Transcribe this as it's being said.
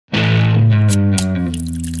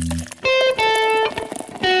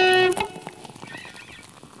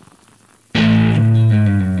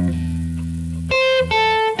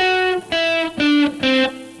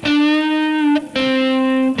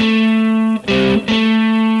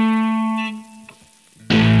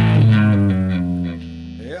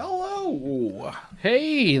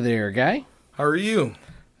Hey there, guy. How are you?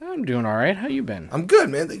 I'm doing all right. How you been? I'm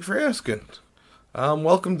good, man. Thanks for asking.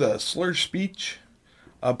 Welcome to Slur Speech,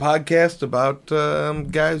 a podcast about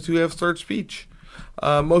guys who have slurred speech.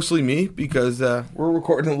 Mostly me, because we're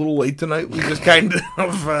recording a little late tonight. We just kind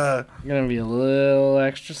of Gonna be a little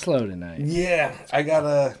extra slow tonight. yeah. I got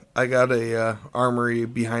a armory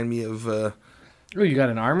behind me of. Oh, you got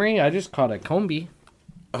an armory? I just caught a combi.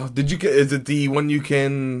 Oh, did you get? Is it the one you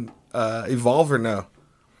can evolve or no?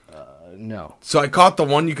 No. So I caught the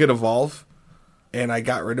one you could evolve, and I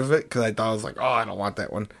got rid of it because I thought I was like, oh, I don't want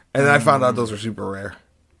that one. And then I found out those were super rare.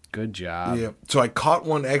 Good job. Yeah. So I caught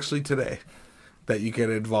one actually today that you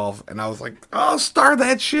could evolve, and I was like, oh, star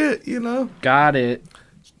that shit, you know? Got it.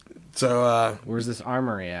 So, Where's this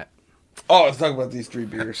armory at? let's talk about these 3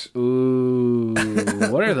 beers. Ooh,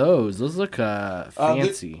 what are those? Those look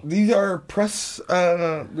fancy. These are press,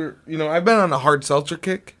 I've been on a hard seltzer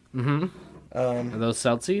kick. Mm-hmm. Are those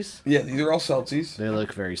Celsius? Yeah, these are all Celsius. They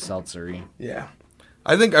look very seltzery. Yeah.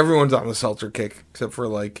 I think everyone's on the seltzer kick, except for,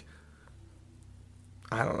 like,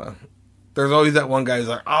 I don't know. There's always that one guy who's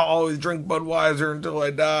like, I'll always drink Budweiser until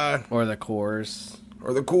I die. Or the Coors.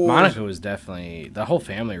 Or the Coors. Monica was definitely... The whole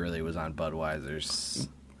family really was on Budweisers.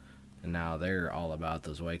 And now they're all about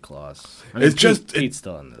those White Claws. I mean, It's just... Pete's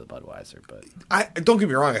still into the Budweiser, but... I don't get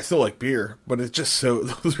me wrong, I still like beer, but it's just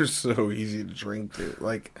those are so easy to drink, dude.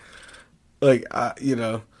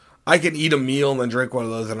 I can eat a meal and then drink one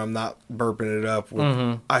of those and I'm not burping it up.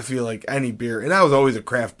 I feel like any beer. And I was always a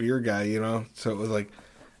craft beer guy, you know? So it was like,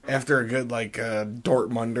 after a good,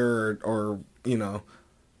 Dortmunder or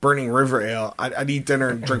Burning River Ale, I'd eat dinner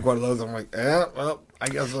and drink one of those. I'm like, I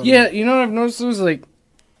guess Yeah, you know what I've noticed is,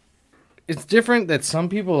 it's different that some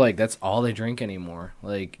people, that's all they drink anymore.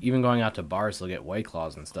 Like, even going out to bars, they'll get White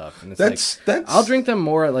Claws and stuff. And it's I'll drink them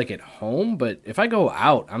more, at home, but if I go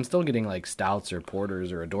out, I'm still getting, stouts or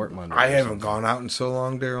porters or a Dortmunder. I haven't gone out in so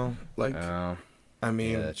long, Daryl. Yeah,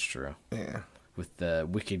 that's true. Yeah. With the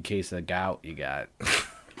wicked case of gout you got,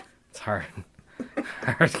 it's hard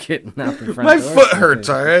getting out the front My door. foot hurts,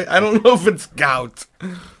 all right? I don't know if it's gout.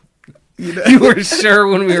 You were sure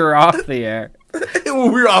when we were off the air.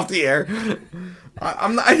 When we were off the air.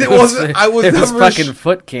 It was fucking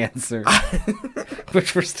foot cancer.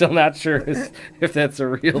 Which we're still not sure if that's a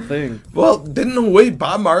real thing. Well,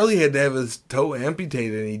 Bob Marley had to have his toe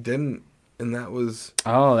amputated and he didn't. And that was...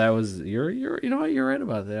 Oh, that was... you know what? You're right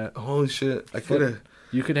about that. Holy shit.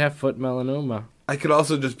 You could have foot melanoma. I could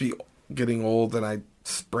also just be getting old and I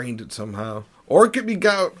sprained it somehow. Or it could be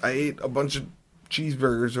gout. I ate a bunch of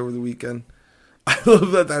cheeseburgers over the weekend. I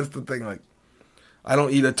love that that's the thing. I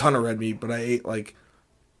don't eat a ton of red meat, but I ate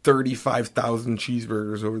 35,000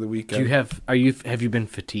 cheeseburgers over the weekend. Have you been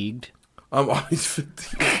fatigued? I'm always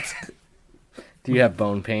fatigued. Do you have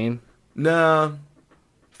bone pain? No.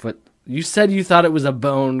 You said you thought it was a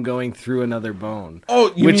bone going through another bone.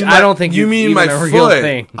 Oh, I don't think you mean even my a foot. Real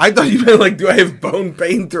thing. I thought you meant do I have bone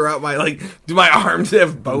pain throughout my do my arms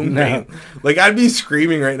have bone pain? I'd be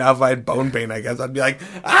screaming right now if I had bone pain. I guess I'd be like,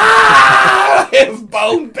 I have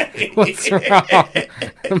bone pain. What's wrong?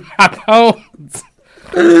 My bones.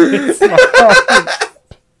 It's my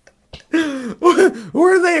bones.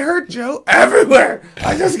 Where they hurt, Joe? Everywhere.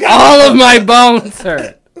 I just got all of my bones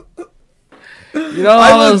hurt. You know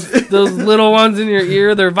all those little ones in your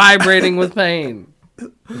ear? They're vibrating with pain.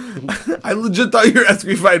 I legit thought you were asking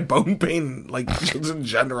me if I had bone pain, just in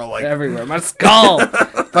general. Everywhere. My skull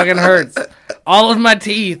fucking hurts. All of my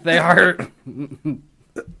teeth, they hurt.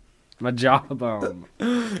 My jawbone.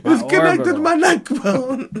 It's connected to my neck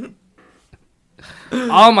bone.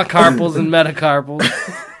 All my carpals and metacarpals.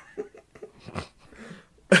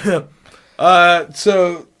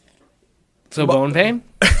 So bone pain?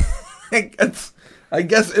 I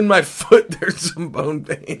guess in my foot there's some bone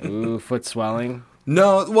pain. Ooh, foot swelling.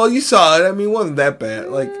 No, well, you saw it. I mean, it wasn't that bad.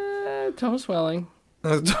 Toe swelling.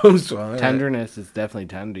 Toe swelling. Tenderness. It's definitely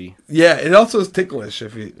tendy. Yeah, it also is ticklish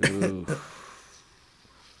if you... Ooh.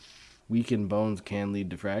 Weakened bones can lead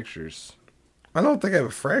to fractures. I don't think I have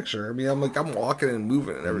a fracture. I mean, I'm walking and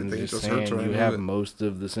moving and everything. It just hurts when you have most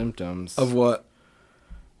of the symptoms. Of what?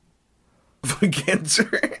 Foot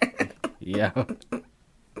cancer? Yeah.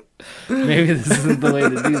 Maybe this isn't the way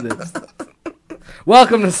to do this.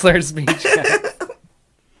 Welcome to Slurred Speech.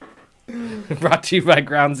 Brought to you by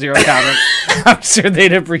Ground Zero Comics. I'm sure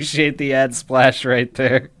they'd appreciate the ad splash right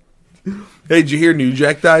there. Hey, did you hear New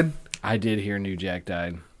Jack died? I did hear New Jack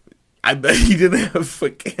died. I bet he didn't have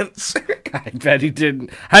foot cancer. I bet he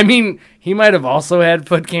didn't. I mean, he might have also had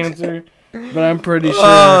foot cancer, But I'm pretty sure.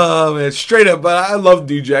 Oh man, straight up. But I loved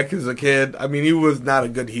New Jack as a kid. I mean, he was not a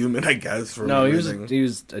good human, I guess. No, he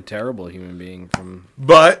was a terrible human being from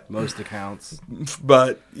most accounts.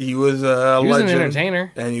 But he was a legend. He was an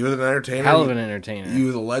entertainer, and he was an entertainer. Hell of an entertainer. He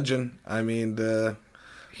was a legend. I mean,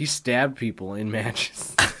 he stabbed people in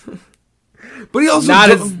matches. But he also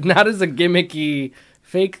not as a gimmicky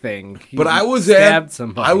fake thing. I was at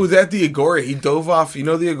the Agora. He dove off. You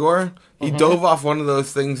know the Agora? He dove off one of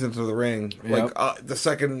those things into the ring. Yep. Like the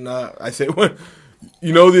second I say,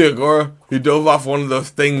 you know the Agora? He dove off one of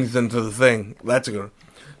those things into the thing. That's a good one.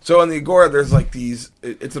 So on the Agora, there's like these.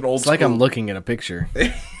 It's an old. It's like I'm looking at a picture.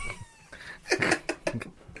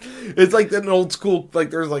 It's like an old school.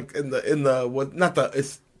 Like there's like in the what? Not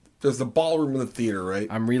the. There's the ballroom in the theater, right?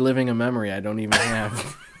 I'm reliving a memory I don't even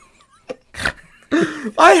have.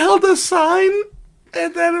 I held a sign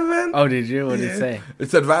at that event. Oh, did you? What did it say?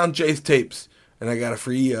 It said Violent J's tapes, and I got a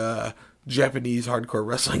free Japanese hardcore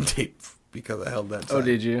wrestling tape because I held that sign. Oh,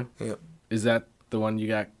 did you? Yep. Is that the one you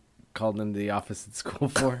got called into the office at school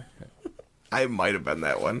for? I might have been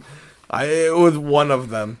that one. It was one of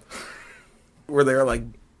them where they were like,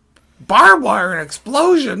 barbed wire and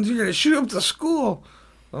explosions, you're going to shoot up the school.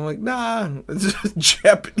 I'm like, nah, it's just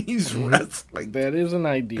Japanese wrestling. That is an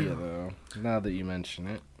idea, though, now that you mention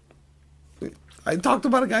it. I talked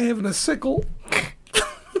about a guy having a sickle.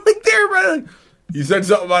 Like, they're right. You said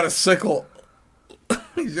something about a sickle.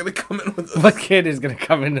 He's going to come in with a... What kid is going to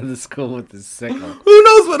come into the school with his sickle? Who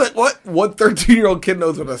knows what 13-year-old kid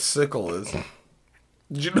knows what a sickle is?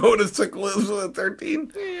 Did you know what a sickle is with a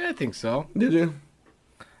 13? Yeah, I think so. Did you?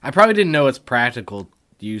 I probably didn't know its practical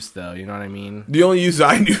use, though. You know what I mean? The only use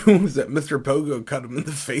I knew was that Mr. Pogo cut him in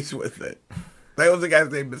the face with it. That was the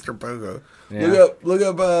guy's name, Mr. Pogo. Yeah. Look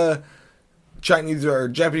up Chinese or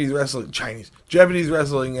Japanese wrestling. Japanese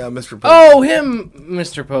wrestling, Mr. Pogo. Oh, him,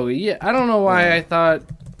 Mr. Pogo. Yeah, I don't know why I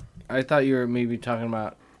thought you were maybe talking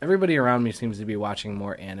about... Everybody around me seems to be watching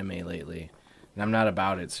more anime lately, and I'm not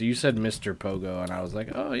about it. So you said Mr. Pogo, and I was like,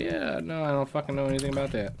 oh, yeah, no, I don't fucking know anything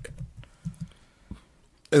about that.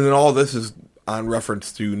 And then all this is on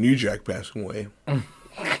reference to New Jack passing away.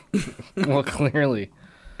 Well, clearly.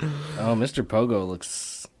 Oh, Mr. Pogo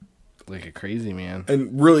looks like a crazy man.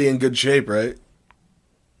 And really in good shape, right?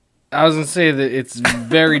 I was going to say that it's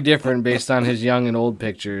very different based on his young and old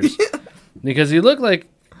pictures. Because he looked like...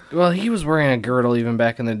 Well, he was wearing a girdle even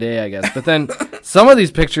back in the day, I guess. But then some of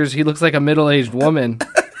these pictures, he looks like a middle-aged woman.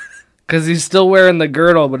 Because he's still wearing the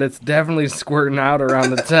girdle, but it's definitely squirting out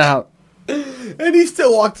around the top. And he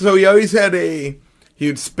still walked, so he always had he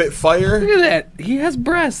would spit fire. Look at that. He has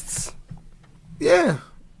breasts. Yeah.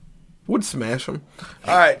 Would smash him.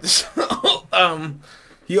 Alright, so,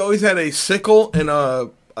 he always had a sickle and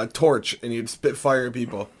a torch, and he'd spit fire at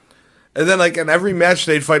people. And then, like, in every match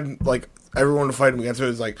they'd fight, like, everyone would fight him against, so it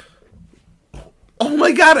was like, oh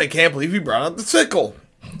my god, I can't believe he brought out the sickle.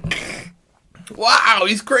 Wow,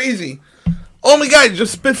 he's crazy. Oh my god, he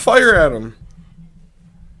just spit fire at him.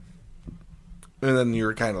 And then you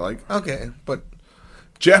were kind of like, okay, but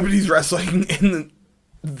Japanese wrestling in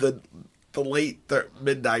the late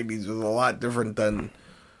mid-90s was a lot different than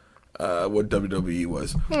what WWE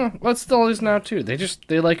was. Well, it still is now, too.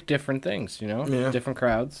 They like different things, you know? Yeah. Different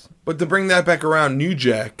crowds. But to bring that back around, New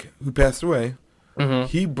Jack, who passed away,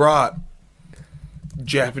 he brought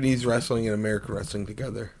Japanese wrestling and American wrestling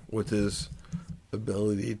together with his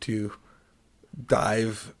ability to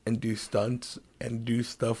dive and do stunts and do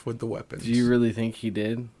stuff with the weapons. Do you really think he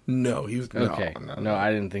did? No, he was... Okay. No,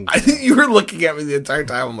 I didn't think so. I think you were looking at me the entire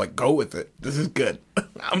time. I'm like, go with it. This is good.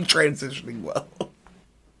 I'm transitioning well.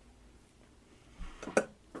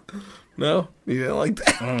 No? You didn't like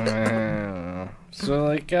that? So,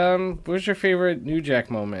 like, what's your favorite New Jack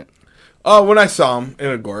moment? Oh, when I saw him in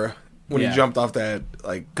Agora. When he jumped off that,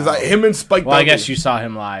 like... Because him and Spike Dudley... I guess you saw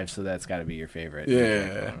him live, so that's got to be your favorite.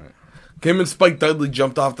 Yeah. Him and Spike Dudley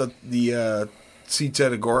jumped off the seats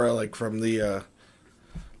at Agora, like, from the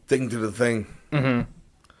thing to the thing. Mm-hmm.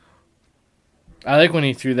 I like when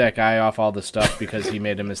he threw that guy off all the stuff because he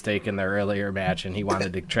made a mistake in the earlier match and he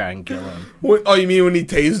wanted to try and kill him. Oh, you mean when he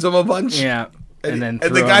tased him a bunch? Yeah. And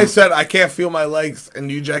the guy said, I can't feel my legs. And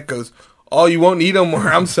New Jack goes, oh, you won't need them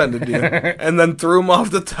where I'm sending you. And then threw him off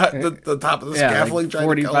the top of the scaffolding, like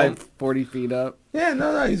 45, 40 feet up. Yeah,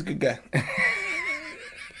 no, he's a good guy.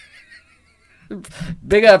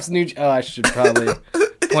 Big ups, New Jack. Oh, I should probably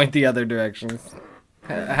point the other direction.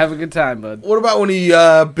 Have a good time, bud. What about when he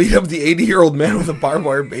beat up the 80-year-old man with a barbed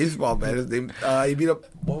wire baseball bat? His name, he beat up,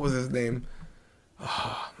 what was his name?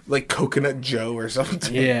 Like Coconut Joe or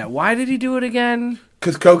something. Yeah, why did he do it again?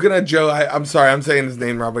 Because Coconut Joe, I'm sorry, I'm saying his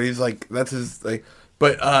name wrong, but he's like, that's his, like,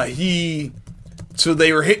 But so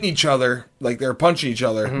they were hitting each other, like they were punching each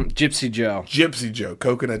other. Mm-hmm. Gypsy Joe,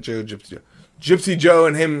 Coconut Joe, Gypsy Joe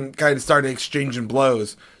and him kind of started exchanging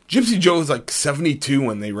blows. Gypsy Joe was like 72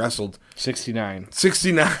 when they wrestled. 69.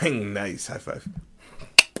 Nice, high five.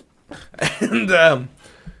 And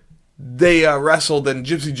they wrestled, and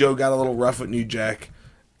Gypsy Joe got a little rough with New Jack,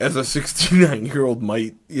 as a 69-year-old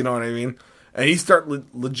might, you know what I mean? And he started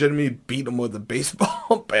legitimately beat him with a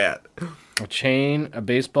baseball bat. A chain, a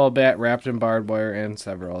baseball bat wrapped in barbed wire, and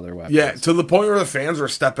several other weapons. Yeah, to the point where the fans were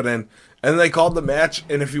stepping in. And they called the match,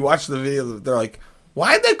 and if you watch the video, they're like,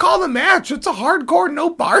 why'd they call the match? It's a hardcore, no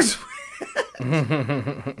bars.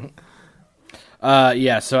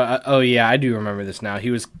 I do remember this now. He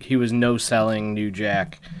was no-selling New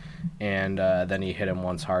Jack, and then he hit him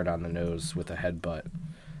once hard on the nose with a headbutt.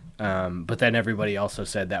 But then everybody also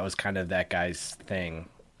said that was kind of that guy's thing.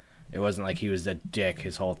 It wasn't like he was a dick.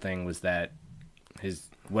 His whole thing was that his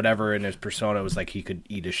whatever in his persona was like he could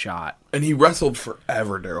eat a shot. And he wrestled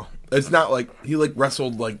forever, Daryl. It's not like he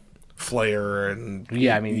wrestled like Flair and...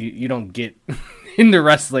 Yeah, I mean, you don't get into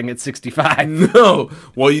wrestling at 65. No.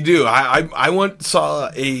 Well, you do. I once saw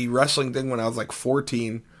a wrestling thing when I was like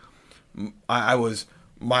 14. I was...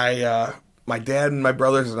 My dad and my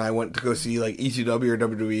brothers and I went to go see like ECW or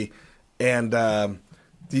WWE, and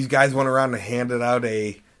these guys went around and handed out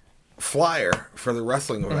a flyer for the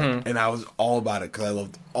wrestling event, and I was all about it because I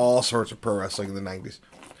loved all sorts of pro wrestling in the 90s.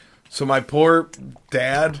 So my poor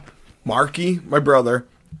dad, Marky, my brother,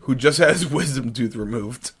 who just had his wisdom tooth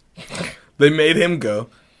removed, they made him go,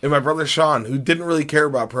 and my brother Sean, who didn't really care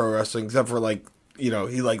about pro wrestling except for like, you know,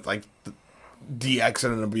 he liked like DX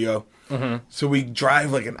and NWO. So we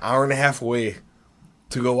drive like an hour and a half away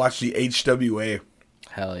to go watch the HWA.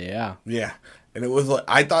 Hell yeah. Yeah. And it was like,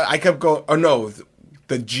 I thought I kept going, oh no,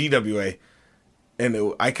 the GWA.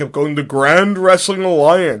 And I kept going, the Grand Wrestling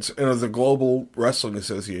Alliance. And it was the Global Wrestling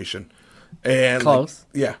Association. And close.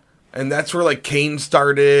 Like, yeah. And that's where like Kane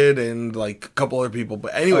started and like a couple other people.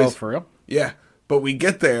 But anyways. Oh, for real? Yeah. But we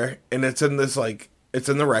get there and it's in this like, it's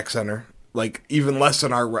in the rec center. Like even less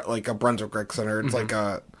than our, like a Brunswick rec center. It's like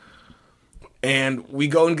a... And we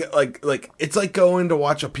go and get, like it's like going to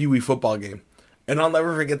watch a Pee Wee football game. And I'll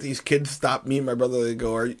never forget these kids stop me and my brother. They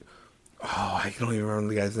go, I don't even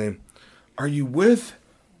remember the guy's name. Are you with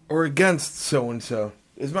or against so-and-so?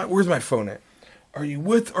 Where's my phone at? Are you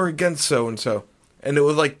with or against so-and-so? And it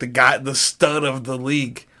was like the stud of the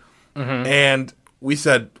league. And we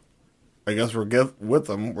said, I guess we're with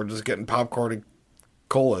them. We're just getting popcorn and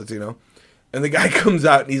colas, you know? And the guy comes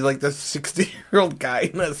out, and he's like this 60-year-old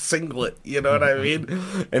guy in a singlet, you know what I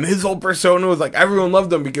mean? And his whole persona was like, everyone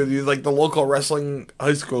loved him because he's like the local wrestling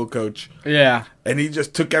high school coach. Yeah. And he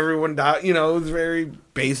just took everyone down, you know, it was very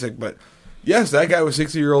basic. But yes, that guy was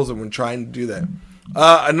 60 years old and trying to do that.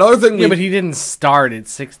 Another thing... Yeah, but he didn't start at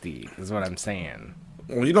 60, is what I'm saying.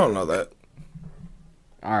 Well, you don't know that.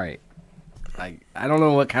 All right. Like, I don't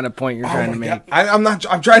know what kind of point you're trying to make. I'm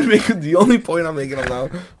trying to make the only point I'm making now.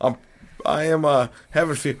 I am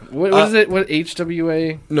having few. What is it? What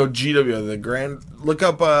HWA? No, GWA. The Grand. Look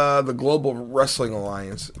up the Global Wrestling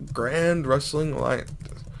Alliance. Grand Wrestling Alliance.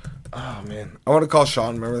 Oh man, I want to call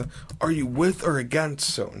Sean. Remember that? Are you with or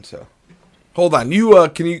against so and so? Hold on. You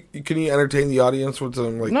can you entertain the audience with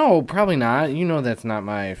some like? No, probably not. You know that's not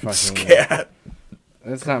my fucking. Scat.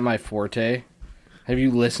 That's not my forte. Have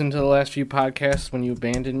you listened to the last few podcasts when you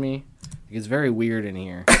abandoned me? It's very weird in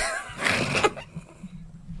here.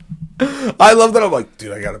 I love that. I'm like,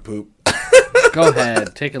 dude, I gotta poop. Go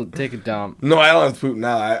ahead, take a dump. No, I don't have to poop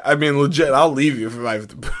now. I mean, legit, I'll leave you if I have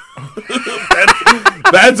to poop.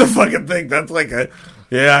 that's a fucking thing. That's like I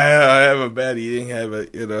have a bad eating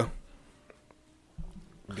habit, you know.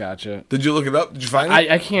 Gotcha. Did you look it up? Did you find it?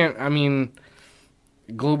 I can't. I mean,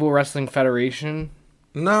 Global Wrestling Federation.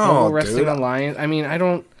 No, Global Wrestling Alliance. I mean, I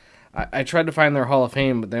don't. I tried to find their Hall of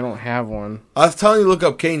Fame, but they don't have one. I was telling you, look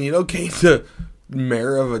up Kane. You know, Kane's the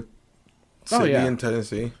mayor of a city in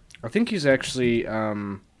Tennessee. I think he's actually.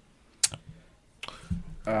 I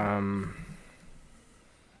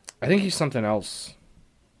think he's something else.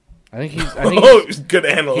 I think he's good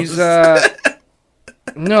analyst. He's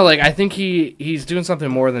no, like I think he's doing something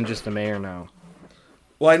more than just a mayor now.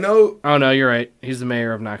 Well, I know. Oh no, you're right. He's the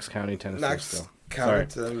mayor of Knox County, Tennessee. Knox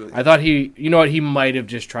County. I thought he. You know what? He might have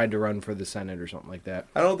just tried to run for the Senate or something like that.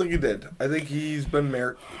 I don't think he did. I think he's been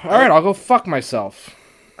mayor. All right, I'll go fuck myself.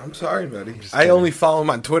 I'm sorry, buddy. I only follow him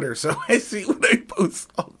on Twitter, so I see what he posts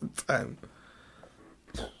all the time.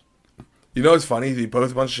 You know what's funny? He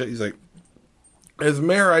posts a bunch of shit. He's like, as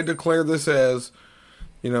mayor, I declare this as,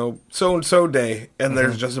 you know, so-and-so day. And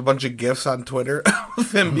there's just a bunch of GIFs on Twitter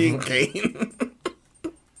of him being Kane.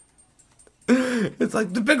 It's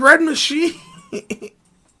like the Big Red Machine.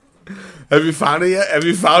 Have you found it yet? Have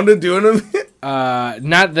you found it doing it?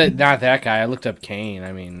 Not that guy. I looked up Kane.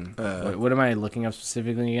 I mean, what am I looking up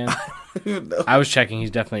specifically again? I was checking. He's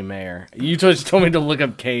definitely mayor. You just told me to look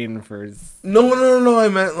up Kane first. No. I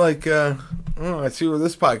meant like, I see where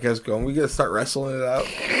this podcast is going. We gotta start wrestling it out.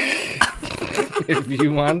 If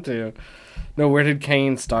you want to. No, where did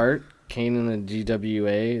Kane start? Kane in the GWA?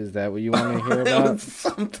 Is that what you want to hear about?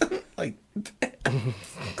 Something like that.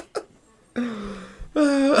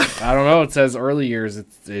 I don't know. It says early years.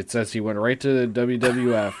 It says he went right to the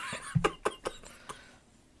WWF.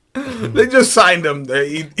 They just signed him. All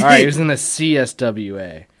right, he was in the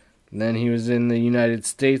CSWA. And then he was in the United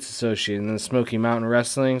States Association. And then Smoky Mountain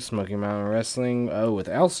Wrestling. With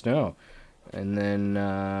Al Snow. And then...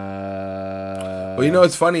 well, you know,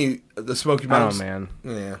 it's funny. The Smoky Mountain... Oh, man.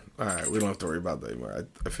 Yeah. All right. We don't have to worry about that anymore.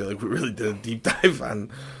 I feel like we really did a deep dive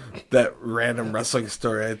on that random wrestling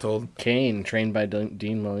story I told. Kane, trained by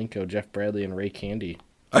Dean Malenko, Jeff Bradley, and Ray Candy.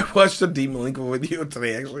 I watched a Dean Malenko video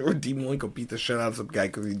today, actually, where Dean Malenko beat the shit out of some guy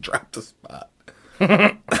because he dropped a spot.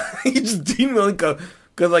 Dean Malenko,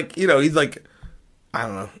 because, like, you know, he's like, I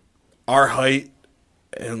don't know, our height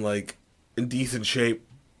and, like, in decent shape,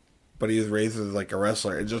 but he was raised as, like, a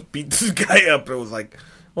wrestler and just beat this guy up. It was like,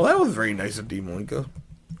 well, that was very nice of Dean Malenko.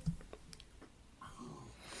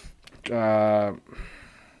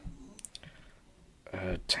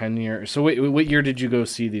 10 years. So wait, what year did you go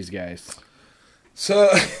see these guys? So,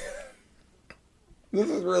 this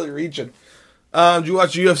is really reaching. Did you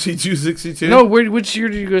watch UFC 262? No, which year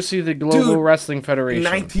did you go see the Global Wrestling Federation?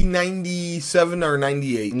 1997 or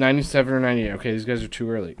 98. 97 or 98. Okay, these guys are too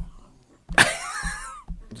early.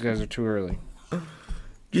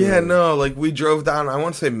 Yeah, no, like we drove down, I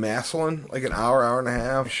want to say Massillon, like an hour and a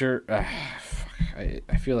half. Sure. I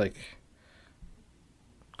feel like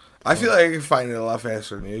I can find it a lot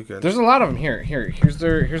faster than you could. There's a lot of them here. Here's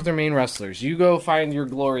their main wrestlers. You go find your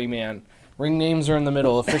glory man. Ring names are in the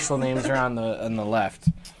middle. Official names are on the left.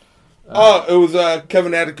 It was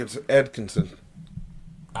Kevin Atkinson.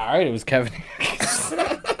 All right, it was Kevin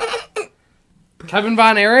Atkinson. Kevin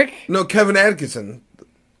Von Erich? No, Kevin Atkinson.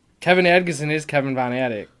 Kevin Atkinson is Kevin Von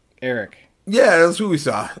Erich. Yeah, that's who we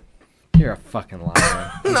saw. You're a fucking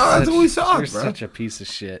liar. No, that's who we saw, You're bro. such a piece of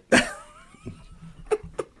shit.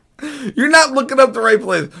 You're not looking up the right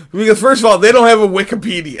place. Because, first of all, they don't have a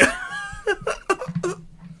Wikipedia.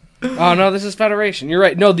 Oh, no, this is Federation. You're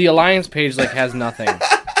right. No, the Alliance page, like, has nothing.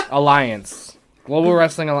 Alliance. Global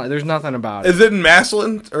Wrestling Alliance. There's nothing about it. Is it in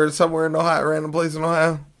Massillon? Or somewhere in Ohio? Random place in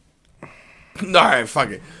Ohio? Alright,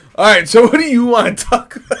 fuck it. Alright, so what do you want to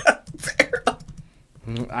talk about there?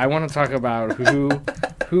 I want to talk about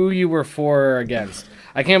who you were for or against.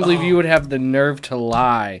 I can't believe you would have the nerve to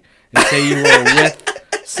lie and say you were with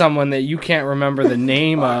someone that you can't remember the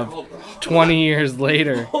name of 20 years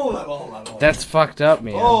later. Hold on. That's fucked up,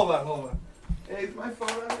 man. Hold on. Hey, is my phone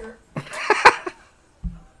out here?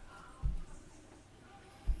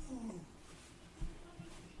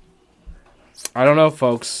 I don't know,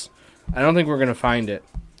 folks. I don't think we're going to find it.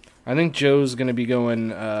 I think Joe's going to be going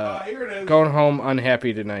home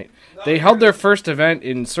unhappy tonight. They held their first event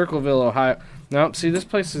in Circleville, Ohio. No, see, this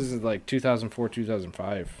place is like 2004,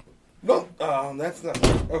 2005. No, that's not...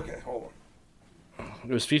 Okay, hold on.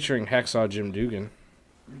 It was featuring Hacksaw Jim Duggan.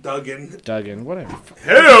 Duggan, whatever.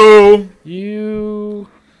 Hello! You...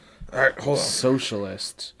 Alright, hold on.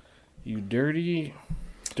 Socialist. You dirty...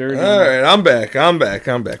 Alright, I'm back.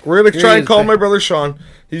 We're going to try and call my brother Sean.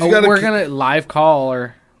 We're going to live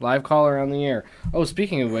caller on the air. Oh,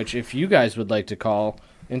 speaking of which, if you guys would like to call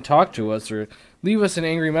and talk to us or leave us an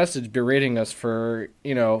angry message berating us for,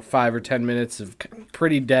 5 or 10 minutes of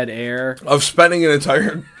pretty dead air. Of spending an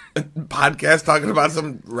entire podcast talking about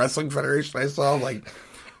some wrestling federation I saw like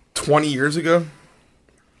 20 years ago.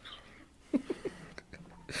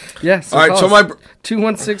 Yes. All right, so my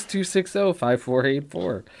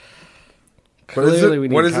 216-260-5484. What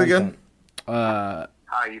is it again? Hi,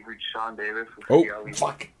 you've reached Sean Davis.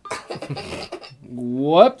 Fuck.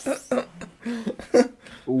 Whoops.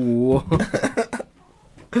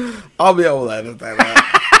 I'll be able to edit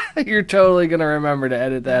that out. You're totally going to remember to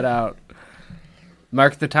edit that out.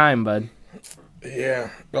 Mark the time, bud.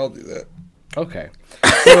 Yeah, I'll do that. Okay.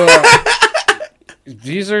 So,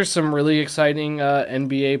 these are some really exciting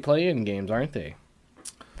NBA play-in games, aren't they?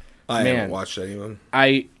 I haven't watched any of them.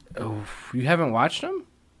 You haven't watched them?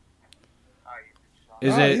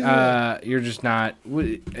 Is it you're just not?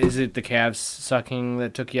 Is it the Cavs sucking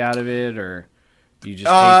that took you out of it, or you just?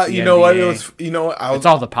 Hate the you know NBA? what? It's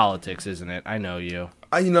all the politics, isn't it? I know you.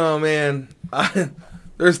 Man.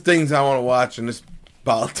 There's things I want to watch in this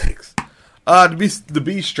politics. To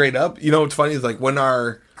be straight up, you know what's funny is like when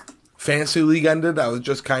our fantasy league ended, I was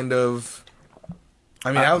just kind of.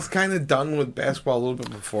 I mean, I was kind of done with basketball a little bit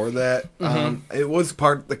before that. Mm-hmm. It was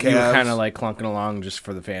part of the Cavs. You were kind of like clunking along just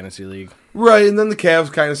for the fantasy league. Right, and then the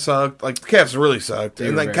Cavs kind of sucked. Like, the Cavs really sucked.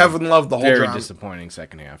 And then Kevin Love, the whole very drama. Very disappointing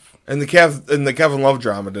second half. And the Kevin Love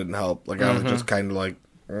drama didn't help. Like, I was just kind of like,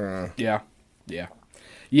 Yeah,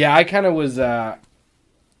 I kind of was, I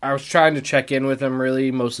was trying to check in with him, really,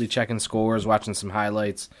 mostly checking scores, watching some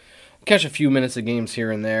highlights, catch a few minutes of games here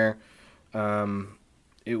and there.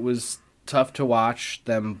 It was tough to watch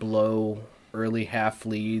them blow early half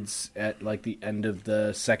leads at like the end of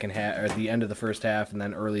the second half or the end of the first half and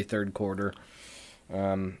then early third quarter.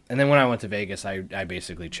 And then when I went to Vegas, I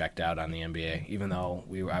basically checked out on the NBA, even though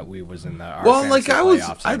we was in the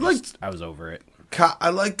playoffs. I was over it.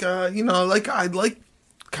 I like kind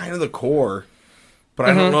of the core, but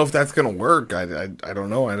I don't know if that's gonna work. I don't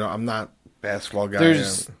know. I'm not a basketball guy.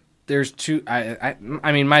 There's too. I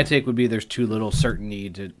mean, my take would be there's too little certainty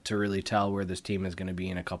to really tell where this team is going to be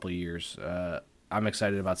in a couple of years. I'm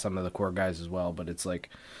excited about some of the core guys as well, but it's like,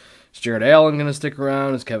 is Jared Allen going to stick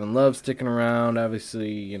around? Is Kevin Love sticking around?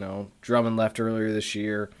 Obviously, you know, Drummond left earlier this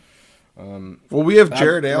year. Well, we have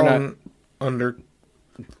Jared Allen under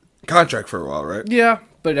contract for a while, right? Yeah,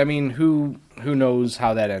 but I mean, who knows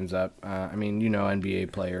how that ends up? I mean, you know,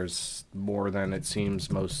 NBA players more than it seems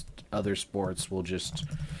most other sports will just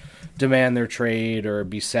demand their trade or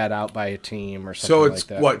be sat out by a team or something like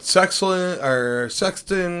that. So it's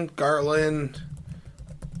Sexton, Garland,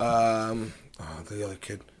 the other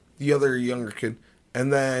kid, the other younger kid,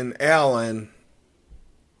 and then Allen.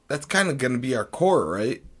 That's kind of going to be our core,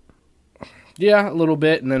 right? Yeah, a little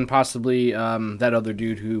bit, and then possibly that other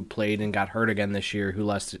dude who played and got hurt again this year, who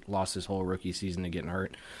lost his whole rookie season to getting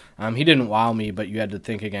hurt. He didn't wow me, but you had to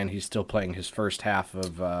think again. He's still playing his first half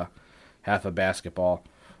of basketball.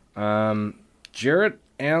 Jarrett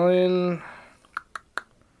Allen.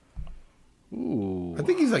 Ooh. I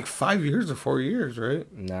think he's like 5 years or 4 years, right?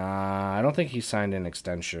 Nah, I don't think he signed an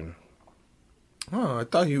extension. Oh, I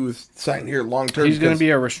thought he was signed here long term. He's going to be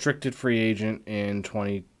a restricted free agent in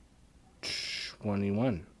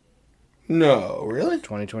 2021. No, really?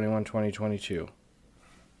 2021, 2022.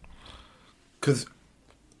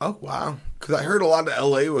 Oh, wow. Because I heard a lot of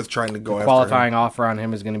LA was trying to go after him. Qualifying offer on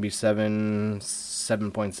him is going to be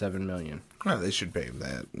 $7.7 million. Oh, they should pay him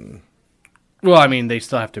that. Well, I mean, they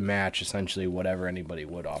still have to match essentially whatever anybody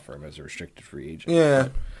would offer him as a restricted free agent. Yeah.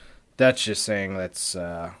 But that's just saying it's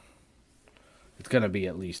going to be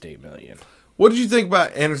at least $8 million. What did you think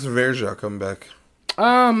about Anderson Varejao coming back?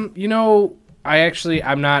 You know,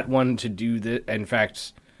 I'm not one to do this. In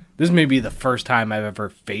fact, this may be the first time I've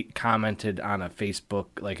ever commented on a Facebook,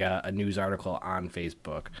 like a news article on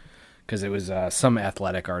Facebook, because it was some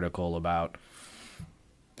athletic article about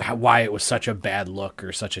why it was such a bad look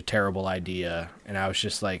or such a terrible idea. And I was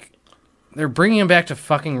just like, they're bringing him back to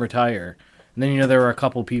fucking retire. And then, you know, there were a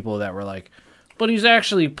couple people that were like, but he's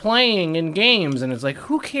actually playing in games. And it's like,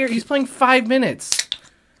 who cares? He's playing 5 minutes.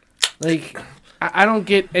 Like, I don't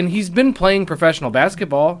get... And he's been playing professional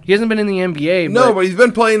basketball. He hasn't been in the NBA. No, but he's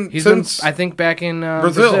been playing since... I think back in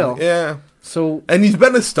Brazil. Yeah. So, and he's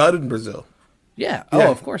been a stud in Brazil. Yeah. Oh,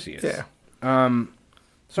 of course he is. Yeah.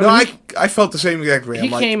 So no, I felt the same exact way. He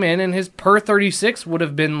came in and his per 36 would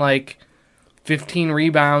have been like 15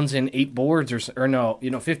 rebounds and 8 boards or no,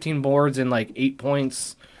 15 boards and like 8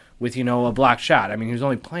 points with, a block shot. I mean, he was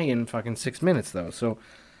only playing fucking 6 minutes though. So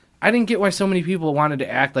I didn't get why so many people wanted to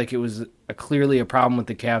act like it was clearly a problem with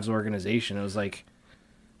the Cavs organization. It was like,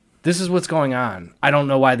 this is what's going on. I don't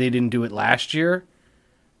know why they didn't do it last year.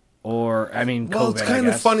 Or, I mean, well, COVID, it's kind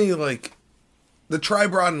of funny, like, the Tri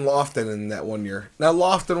brought in Lofton in that 1 year. Now,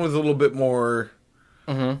 Lofton was a little bit more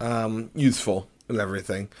useful and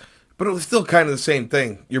everything. But it was still kind of the same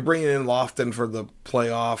thing. You're bringing in Lofton for the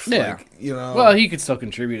playoffs. Yeah. Well, he could still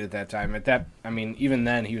contribute at that time. Even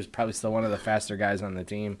then, he was probably still one of the faster guys on the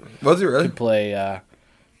team. Was he really?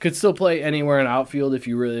 Could still play anywhere in outfield if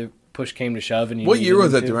you really push came to shove. And what year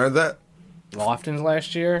was that? Do you remember that? Lofton's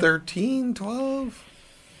last year? 13, 12?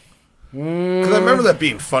 Because I remember that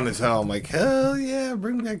being fun as hell. I'm like, hell yeah,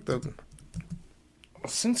 bring back the...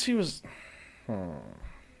 Since he was...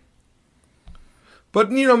 But,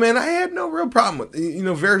 man, I had no real problem with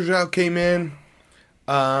Varejao came in.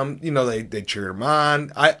 They cheered him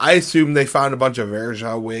on. I assume they found a bunch of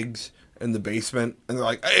Varejao wigs in the basement. And they're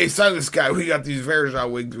like, hey, sign this guy. We got these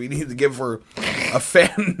Varejao wigs we need to give for a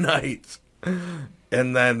fan night.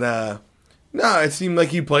 And then, no, it seemed like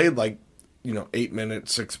he played, 8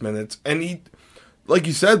 minutes, 6 minutes. And he, like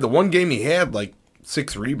you said, the one game he had,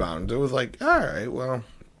 6 rebounds. It was like, all right, well,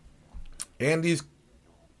 Andy's,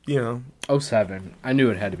 07. I knew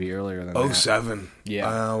it had to be earlier than that. 07.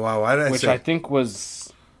 Yeah. Wow. Why did I say? Which I think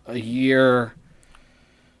was a year.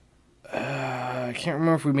 I can't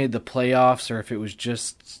remember if we made the playoffs or if it was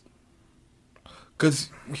just. Because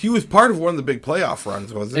he was part of one of the big playoff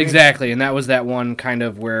runs, wasn't he? Exactly, and that was that one kind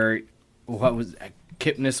of where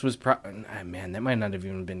Kipnis was. Man, that might not have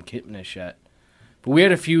even been Kipnis yet. But we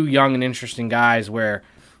had a few young and interesting guys where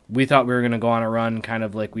we thought we were going to go on a run, kind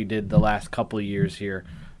of like we did the last couple of years here.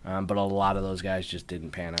 But a lot of those guys just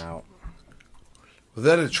didn't pan out. Was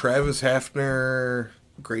that a Travis Hafner,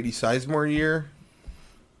 Grady Sizemore year?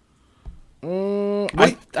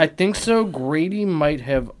 I think so. Grady might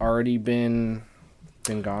have already been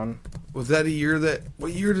gone. Was that a year that...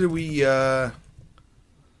 What year did we... Oh,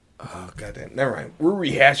 goddamn. Never mind. We're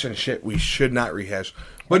rehashing shit we should not rehash.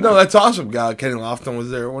 But no, that's awesome. Kenny Lofton was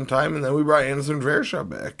there one time, and then we brought Anderson Varejao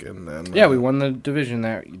back. And then, yeah, we won the division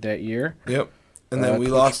that year. Yep. And then we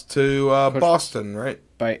lost to Boston, right?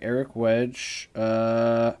 By Eric Wedge.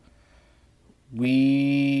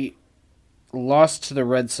 We lost to the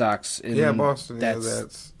Red Sox. In Boston. That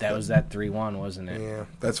was that 3-1, wasn't it? Yeah,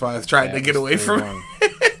 that's why I was trying to get away from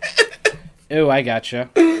it. Ew, I gotcha.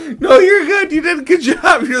 No, you're good. You did a good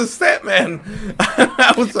job. You're the stat man.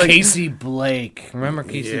 I was like, Casey Blake. Remember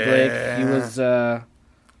Casey Blake? He was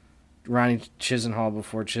Ronnie Chisenhall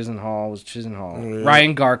before Chisenhall was Chisenhall. Yeah.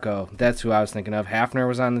 Ryan Garco. That's who I was thinking of. Hafner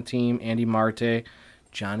was on the team. Andy Marte.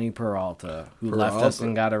 Johnny Peralta, who left us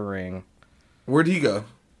and got a ring. Where'd he go?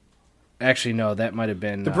 Actually, no, that might have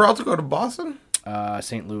been... Did Peralta go to Boston?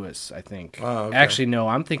 St. Louis, I think. Oh, okay. Actually, no,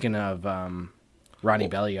 I'm thinking of Ronnie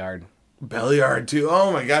Belliard. Belliard, too.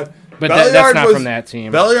 Oh, my God. But that's not from that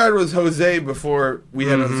team. Belliard was Jose before we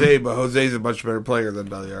had Jose, but Jose's a much better player than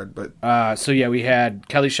Belliard. But so, yeah, we had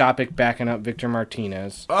Kelly Shopik backing up Victor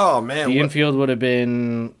Martinez. Oh, man. The infield would have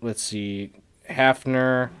been, let's see,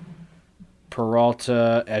 Hafner,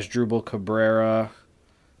 Peralta, Asdrubal Cabrera.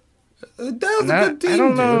 That was a good team, I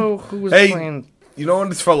don't know who was playing. You know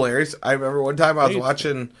what is hilarious? I remember one time I was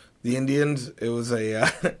watching the Indians. It was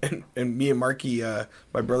and me and Marky,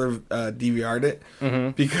 my brother, DVR'd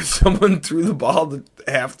it because someone threw the ball to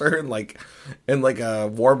Hafner in like a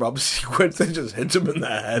warm up sequence and just hits him in the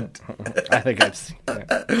head. I think I've seen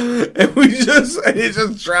that. And it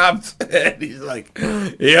just dropped, and he's like,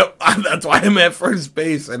 "Yep, that's why I'm at first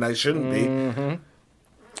base, and I shouldn't be."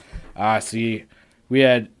 See,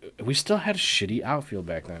 we still had a shitty outfield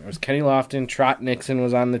back then. It was Kenny Lofton, Trot Nixon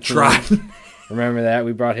was on the team. Trot. Remember that?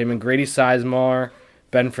 We brought him in. Grady Sizemore,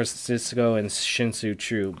 Ben Francisco, and Shin-Soo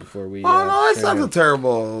Choo before we... no, that's not a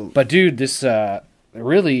terrible... But, dude, this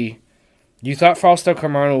really... You thought Fausto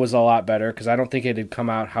Camargo was a lot better, because I don't think it had come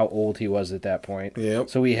out how old he was at that point. Yep.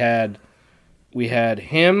 So we had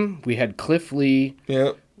him, we had Cliff Lee,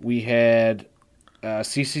 yep. We had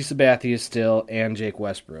CC Sabathia still, and Jake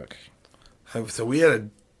Westbrook. So we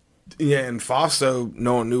had and Fausto,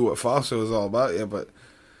 no one knew what Fausto was all about yet, but...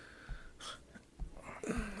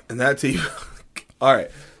 And that team... All right.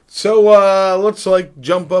 So, let's,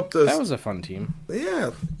 jump up to... That was a fun team.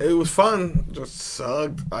 Yeah, it was fun. Just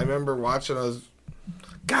sucked. I remember watching us...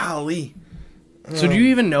 Golly. So do you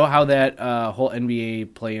even know how that whole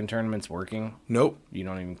NBA play-in tournament's working? Nope. You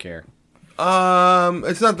don't even care?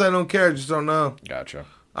 It's not that I don't care. I just don't know. Gotcha.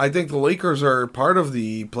 I think the Lakers are part of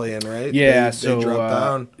the play-in, right? Yeah, they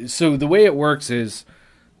dropped down. So the way it works is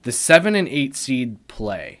the 7 and 8 seed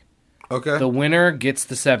play. Okay. The winner gets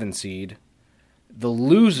the 7 seed. The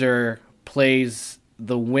loser plays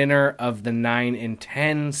the winner of the 9 and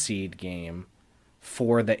 10 seed game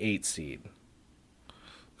for the 8 seed.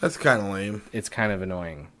 That's kind of lame. It's kind of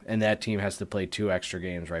annoying. And that team has to play 2 extra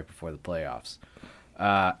games right before the playoffs.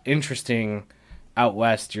 Interesting, out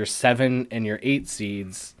west, your 7 and your 8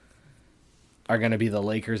 seeds are going to be the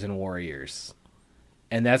Lakers and Warriors.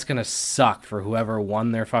 And that's going to suck for whoever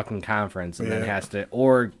won their fucking conference and then has to,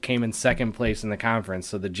 or came in second place in the conference.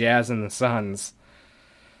 So the Jazz and the Suns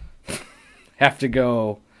have to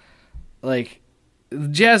go, the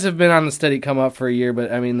Jazz have been on the steady come up for a year,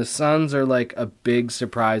 but I mean the Suns are a big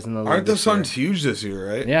surprise in the league. Aren't the Suns huge this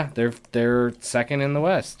year, right? Yeah, they're second in the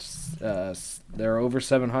West. They're over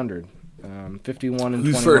 700. 51 and 21.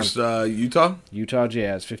 Who's first? Utah? Utah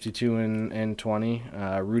Jazz, 52 and 20.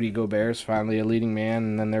 Rudy Gobert's finally a leading man,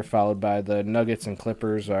 and then they're followed by the Nuggets and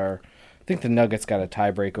Clippers. I think the Nuggets got a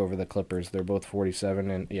tiebreak over the Clippers. They're both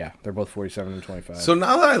 47 and 25. So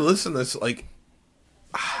now that I listen to this,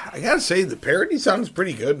 I gotta say the parody sounds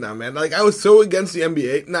pretty good now, man. I was so against the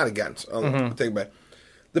NBA, not against. I'll take it back.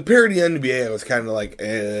 The parody NBA, I was kind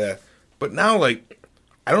of but now I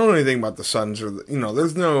don't know anything about the Suns or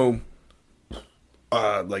there's no.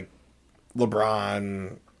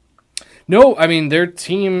 LeBron. No, I mean, their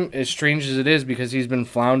team, as strange as it is, because he's been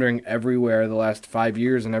floundering everywhere the last 5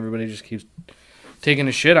 years, and everybody just keeps taking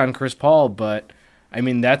a shit on Chris Paul, but, I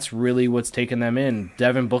mean, that's really what's taken them in.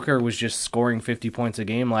 Devin Booker was just scoring 50 points a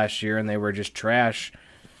game last year, and they were just trash.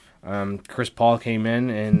 Chris Paul came in,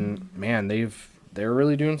 and, man, they're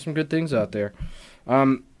really doing some good things out there.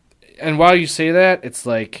 And while you say that, it's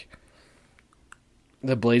like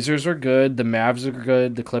the Blazers are good, the Mavs are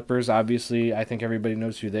good, the Clippers, obviously, I think everybody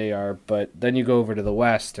knows who they are, but then you go over to the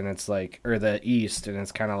West, and it's like, or the East, and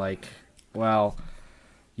it's kind of like, well,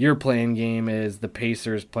 your playing game is the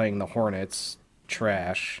Pacers playing the Hornets,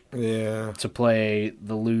 trash. Yeah. To play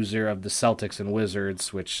the loser of the Celtics and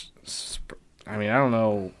Wizards, which, I mean, I don't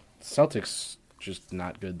know, Celtics just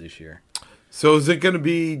not good this year. So is it going to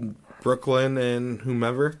be Brooklyn and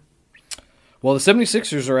whomever? Well, the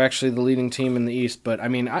 76ers are actually the leading team in the East, but, I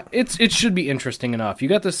mean, it should be interesting enough. You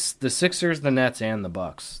got the Sixers, the Nets, and the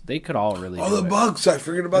Bucks. They could all really do the Bucks. I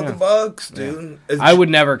forget about the Bucks, dude. Yeah. I would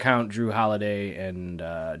never count Drew Holiday and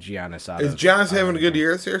Giannis out. Is Giannis having a good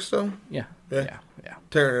year this year still? Yeah.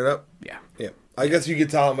 Tearing it up? Yeah. I guess you can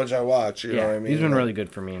tell how much I watch, you know what I mean? He's been really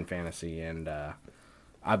good for me in fantasy, and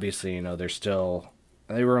obviously, you know,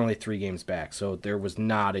 they were only 3 games back, so there was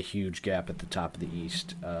not a huge gap at the top of the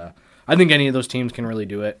East. I think any of those teams can really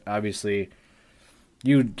do it. Obviously,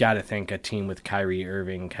 you got to think a team with Kyrie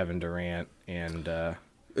Irving, Kevin Durant, and...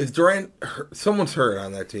 Is Durant... Someone's hurt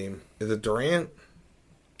on that team. Is it Durant?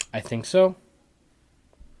 I think so.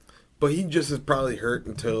 But he just is probably hurt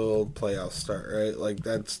until playoffs start, right? Like,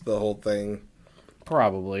 that's the whole thing.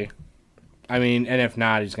 Probably. I mean, and if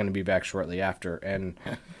not, he's going to be back shortly after. And...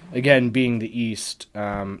 Again, being the East,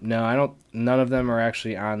 no, I don't. None of them are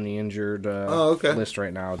actually on the injured list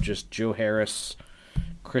right now. Just Joe Harris,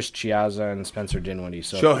 Chris Chiazza, and Spencer Dinwiddie.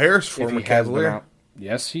 So Joe Harris, former Cavalier.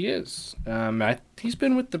 Yes, he is. He's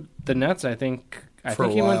been with the Nets. I think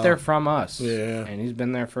he went there from us. Yeah, and he's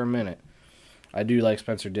been there for a minute. I do like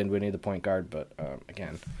Spencer Dinwiddie, the point guard, but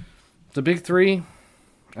again, the big 3.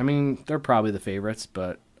 I mean, they're probably the favorites,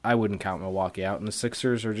 but. I wouldn't count Milwaukee out. And the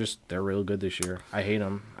Sixers they're real good this year. I hate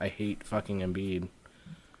them. I hate fucking Embiid.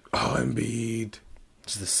 Oh, Embiid.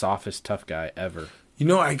 He's the softest tough guy ever. You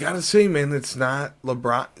know, I gotta say, man, it's not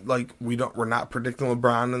LeBron. Like, we're not predicting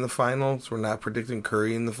LeBron in the finals. We're not predicting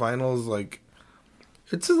Curry in the finals. Like,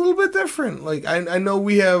 it's a little bit different. Like, I know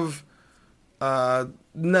we have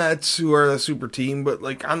Nets who are a super team, but,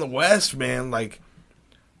 like, on the West, man, like,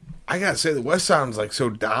 I gotta say, the West sounds, like, so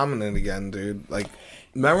dominant again, dude. Like,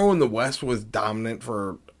 remember when the West was dominant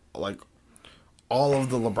for, like, all of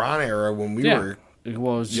the LeBron era when we were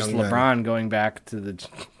Well, it was just LeBron men. Going back to the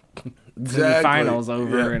finals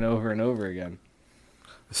over and over and over again.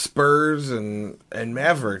 Spurs and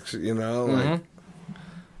Mavericks, you know.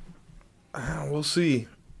 Like, we'll see.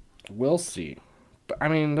 We'll see. But, I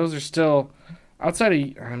mean, those are still outside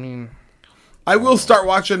of, I mean. I will start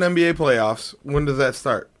watching NBA playoffs. When does that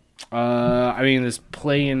start? I mean, this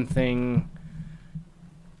play-in thing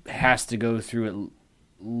has to go through at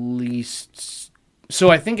least. So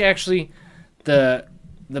I think actually the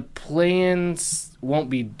play-ins won't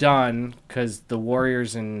be done because the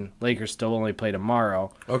Warriors and Lakers still only play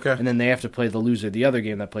tomorrow. Okay. And then they have to play the loser of the other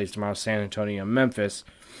game that plays tomorrow, San Antonio and Memphis.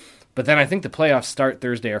 But then I think the playoffs start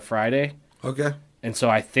Thursday or Friday. Okay. And so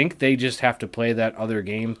I think they just have to play that other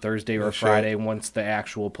game Thursday or Friday once the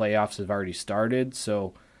actual playoffs have already started.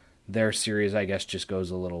 So their series, I guess, just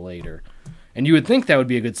goes a little later. And you would think that would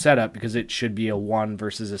be a good setup because it should be a 1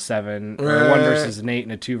 versus a 7, or a 1 versus an 8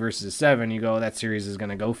 and a 2 versus a 7. You go, that series is going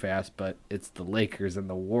to go fast, but it's the Lakers and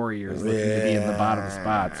the Warriors looking to be in the bottom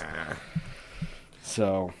spots.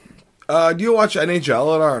 So, do you watch NHL at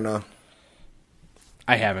all or no?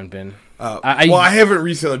 I haven't been. I haven't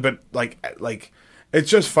recently, but like it's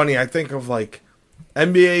just funny. I think of like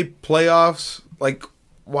NBA playoffs, like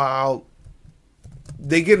wow,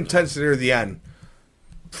 they get intense near the end.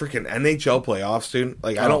 Freaking NHL playoffs, dude.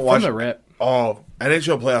 Like, I don't watch. From the rip. Oh,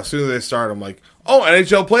 NHL playoffs. As soon as they start, I'm like, oh,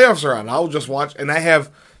 NHL playoffs are on. I'll just watch. And I have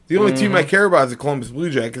the only team I care about is the Columbus Blue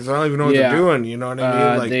Jackets. I don't even know what they're doing. You know what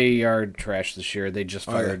I mean? Like, they are trash this year. They just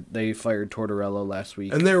fired. They fired Tortorella last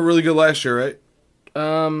week, and they were really good last year, right?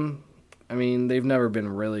 I mean, they've never been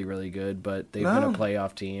really, really good, but they've been a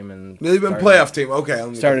playoff team, and they've been playoff team.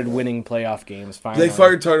 Okay, started winning playoff games. Finally, they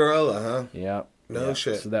fired Tortorella, huh? Yeah. No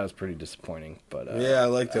shit. So that was pretty disappointing. But yeah, I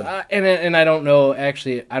liked it. And I don't know,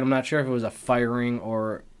 actually, I'm not sure if it was a firing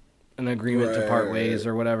or an agreement to part ways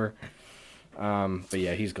or whatever. But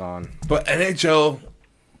yeah, he's gone. But NHL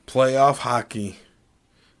playoff hockey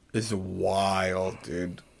is wild,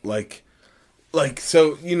 dude. Like, like,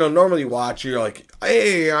 so, normally you watch, you're like,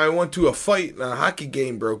 hey, I went to a fight and a hockey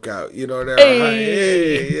game broke out,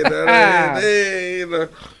 hey,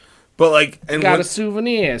 But, like... and got a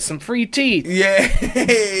souvenir, some free teeth. Yeah,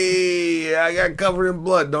 hey, I got covered in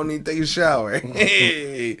blood, don't need to take a shower.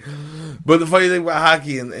 Hey. But the funny thing about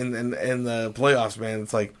hockey and the playoffs, man,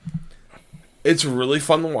 it's like, it's really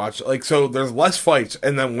fun to watch. Like, so there's less fights,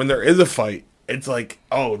 and then when there is a fight, it's like,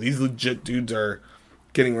 oh, these legit dudes are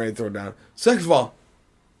getting ready to throw down. Second of all,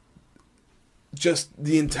 just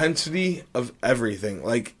the intensity of everything.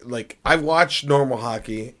 Like I've watched normal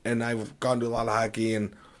hockey, and I've gone to a lot of hockey,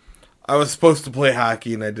 and I was supposed to play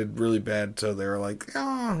hockey, and I did really bad, so they were like,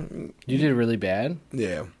 oh. You did really bad?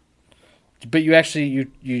 Yeah. But you actually,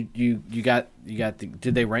 you got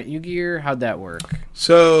did they rent you gear? How'd that work?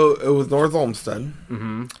 So, it was North Olmsted.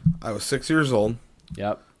 Mm-hmm. I was 6 years old.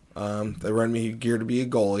 Yep. They rented me gear to be a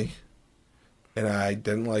goalie, and I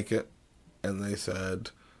didn't like it. And they said,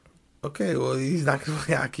 okay, well, he's not going to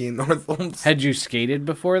play hockey in North Olmsted. Had you skated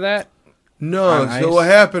before that? No, so what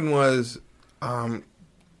happened was, I'm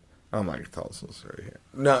not going to tell this whole story here.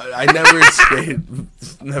 No, I never had skated.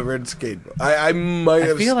 Never had skated. I might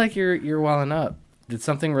have... I feel like you're welling up. Did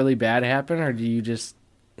something really bad happen, or do you just...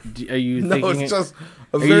 Are you no, thinking... it's just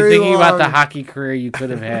a are very you thinking long... about the hockey career you could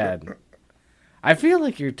have had? I feel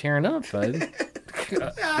like you're tearing up, bud.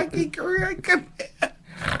 hockey career I could have.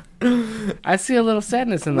 I see a little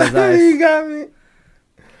sadness in those eyes. You got me.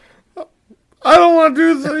 I don't want to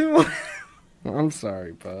do this anymore. I'm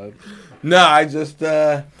sorry, bud. No, I just,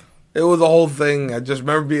 it was a whole thing. I just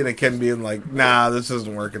remember being a kid being like, nah, this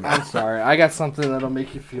isn't working out. I'm sorry. I got something that'll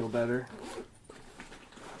make you feel better.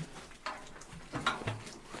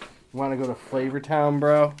 Want to go to Flavortown,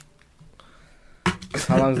 bro?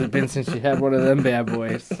 How long has it been since you had one of them bad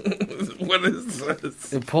boys? What is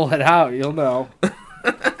this? You pull it out, you'll know.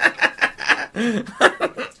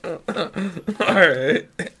 Alright.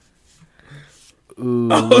 Ooh,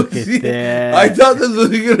 look at that. I thought this was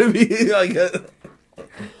going to be like a...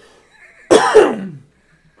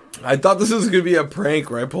 I thought this was going to be a prank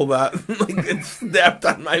where I pulled out like it snapped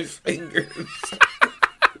on my fingers.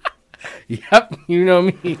 Yep, you know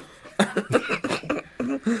me.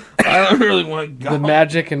 I don't really want to go. The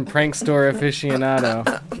magic and prank store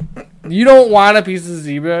aficionado. You don't want a piece of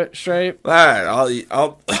zebra stripe? Alright, I'll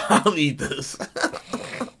eat this.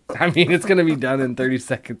 I mean, it's going to be done in 30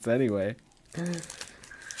 seconds anyway.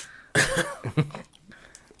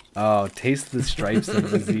 Oh, taste the stripes of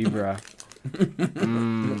the zebra.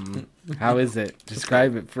 How is it?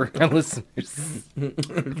 Describe it for our listeners.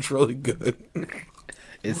 It's really good.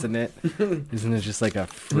 Isn't it? Isn't it just like a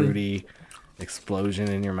fruity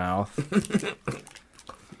explosion in your mouth?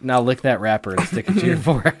 Now lick that wrapper and stick it to your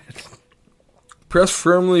forehead. Press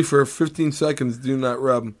firmly for 15 seconds. Do not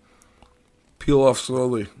rub. Peel off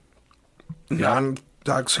slowly.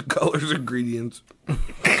 Non-toxic colors, ingredients.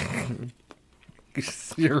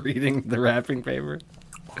 You're reading the wrapping paper?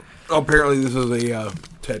 Oh, apparently this is a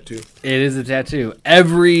tattoo. It is a tattoo.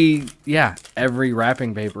 Every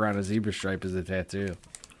wrapping paper on a zebra stripe is a tattoo.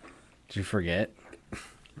 Did you forget?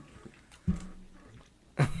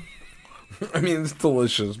 I mean, it's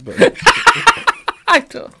delicious, but... I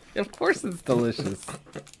don't. Of course it's delicious.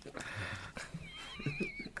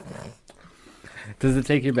 Does it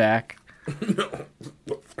take you back? No.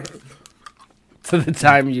 To the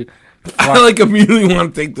time you... I immediately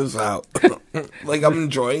want to take this out. I'm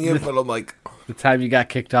enjoying it, but I'm like... The time you got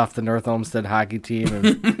kicked off the North Olmsted hockey team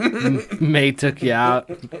and May took you out,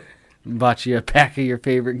 bought you a pack of your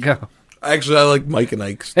favorite gum. Actually, I like Mike and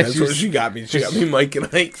Ike's. That's what she got me. She got me Mike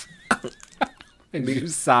and Ike's. And you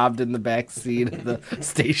sobbed in the back seat of the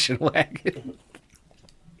station wagon.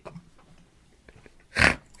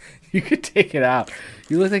 You could take it out.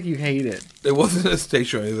 You look like you hate it. It wasn't a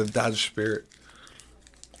station wagon. It was a Dodge Spirit.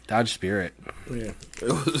 Dodge Spirit. Yeah.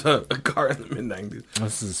 It was a car in the mid-90s.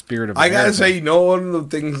 This is the spirit of I gotta say, one of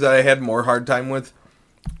the things that I had more hard time with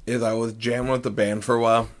is I was jamming with the band for a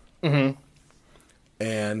while. Mm-hmm.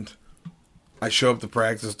 And I show up to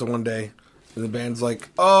practice the one day, and the band's like,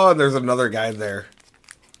 oh, there's another guy there.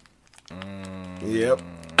 Yep.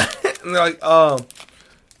 And they're like, oh.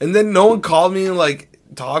 And then no one called me and,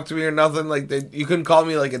 talk to me or nothing. You couldn't call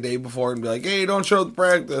me, a day before and be like, hey, don't show up to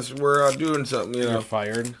practice. We're doing something, You're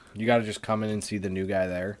fired. You gotta just come in and see the new guy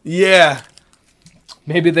there. Yeah.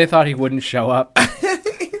 Maybe they thought he wouldn't show up.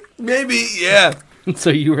 Maybe, yeah. So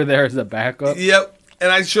you were there as a backup? Yep.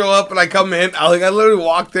 And I show up and I come in. I literally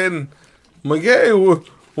walked in. I'm like, hey,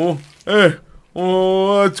 what's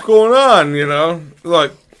going on,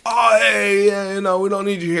 Like, oh, hey, yeah, we don't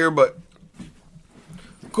need you here, but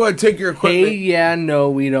Go ahead, take your equipment. Hey, yeah, no,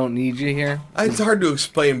 we don't need you here. It's hard to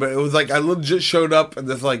explain, but it was like I legit showed up and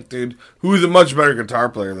this like dude who is a much better guitar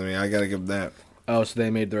player than me. I gotta give him that. Oh, so they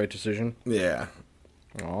made the right decision? Yeah.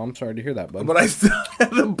 Oh, I'm sorry to hear that, bud. But I still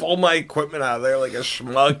had to pull my equipment out of there like a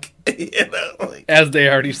schmuck. You know, like... As they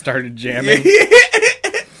already started jamming.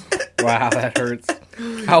 Wow, that hurts.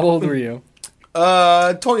 How old were you?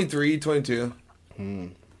 23, 22.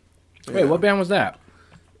 Wait, what band was that?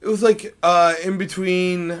 It was like in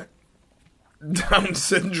between Down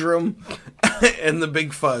Syndrome and the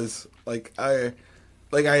Big Fuzz. I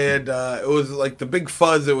had it was like the Big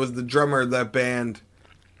Fuzz. It was the drummer of that band.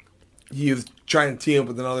 He was trying to team up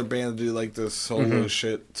with another band to do like this solo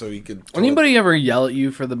shit, so he could. Anybody ever yell at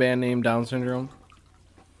you for the band name Down Syndrome?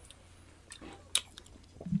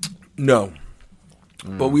 No,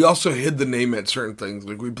 but we also hid the name at certain things.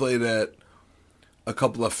 Like we played at a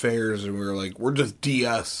couple of fairs, and we were like, "We're just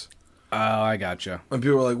DS." Oh, I gotcha. And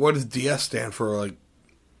people were like, "What does DS stand for?" We're like,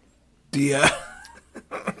 DS.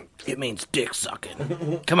 It means dick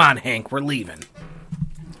sucking. Come on, Hank, we're leaving.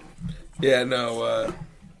 Yeah, no.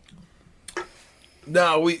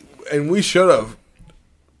 No, we should have.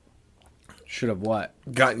 Should have what?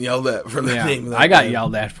 Gotten yelled at for the name of that I got band.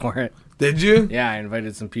 yelled at for it. Did you? Yeah, I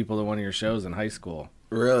invited some people to one of your shows in high school.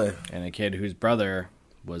 Really? And a kid whose brother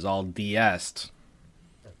was all DS'd.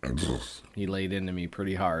 He laid into me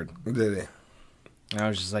pretty hard. Did he? And I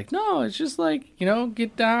was just like, no, it's just like,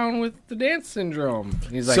 get down with the dance syndrome.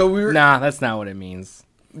 And he's like, so nah, that's not what it means.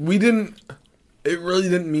 It really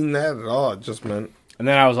didn't mean that at all. It just meant. And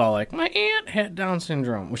then I was all like, my aunt had Down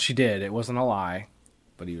syndrome, which she did. It wasn't a lie.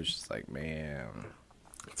 But he was just like, man.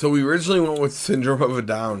 So we originally went with Syndrome of a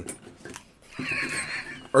Down.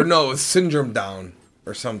 Or no, it was Syndrome Down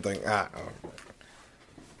or something.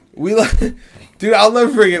 Dude, I'll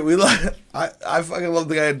never forget. I fucking love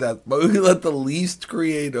the guy to death, but we let the least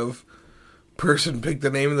creative person pick the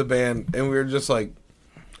name of the band, and we were just like,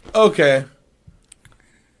 okay.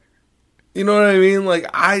 You know what I mean? Like,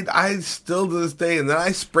 I still to this day, and then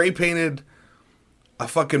I spray painted a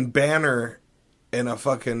fucking banner in a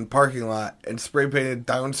fucking parking lot and spray painted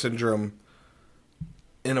Down Syndrome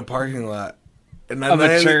in a parking lot. And then of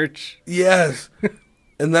a church? Yes.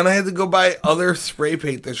 And then I had to go buy other spray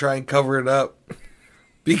paint to try and cover it up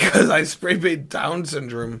because I spray painted Down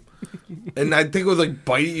Syndrome. And I think it was like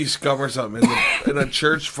Bite You Scum or something in a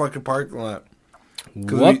church fucking parking lot.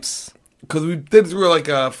 Whoops. Because we did through like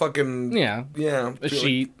a fucking... Yeah. A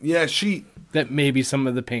sheet. A sheet. That maybe some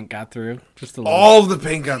of the paint got through. Just a little. All of the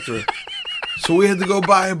paint got through. So we had to go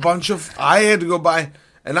buy I had to go buy...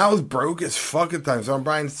 And I was broke as fuck at times. So I'm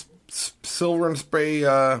buying silver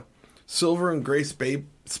and gray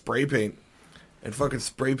spray paint. And fucking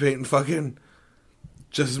spray paint and fucking...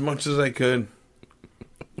 Just as much as I could.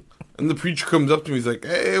 And the preacher comes up to me. He's like,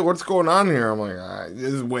 hey, what's going on here? I'm like,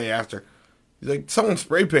 this is way after. He's like, someone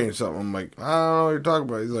spray painted something. I'm like, I don't know what you're talking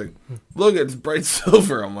about. He's like, look, it's bright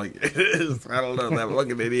silver. I'm like, it is. I don't know. That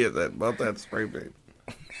fucking idiot that bought that spray paint.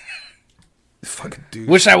 Fucking dude.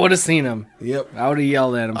 Wish I would have seen him. Yep. I would have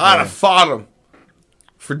yelled at him. I'd have fought him.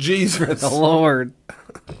 For Jesus. For the Lord.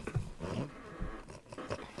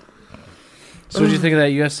 So what did you think of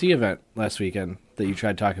that UFC event last weekend that you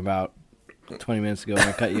tried talking about 20 minutes ago when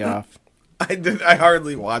I cut you off? I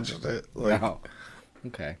hardly watched it. Like, oh.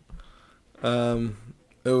 Okay.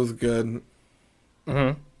 It was good.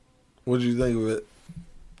 Mm-hmm. What did you think of it?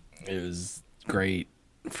 It was great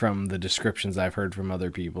from the descriptions I've heard from other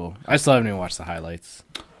people. I still haven't even watched the highlights.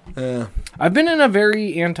 Yeah. I've been in a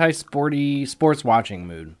very anti-sporty sports watching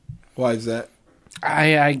mood. Why is that?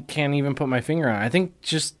 I can't even put my finger on it. I think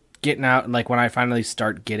just getting out, like when I finally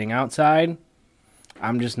start getting outside,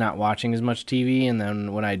 I'm just not watching as much TV, and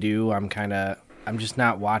then when I do, I'm just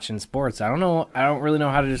not watching sports. I don't really know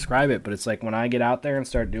how to describe it, but it's like when I get out there and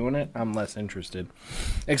start doing it, I'm less interested.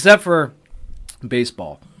 Except for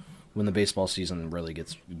baseball, when the baseball season really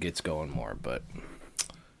gets going more, but...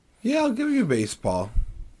 Yeah, I'll give you baseball.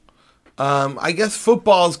 I guess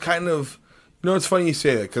football is kind of... You know, it's funny you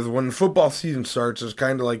say that, because when football season starts, it's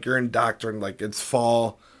kind of like you're indoctrinated, like it's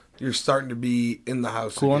fall, you're starting to be in the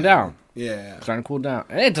house cooling down. Yeah. Starting to cool down.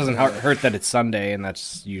 And it doesn't hurt that it's Sunday, and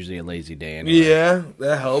that's usually a lazy day anyway. Yeah,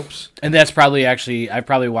 that helps. And that's probably I've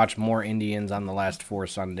probably watched more Indians on the last 4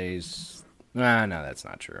 Sundays. No, that's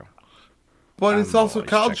not true. But it's also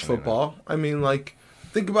college football. I mean, like,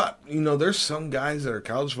 think about, there's some guys that are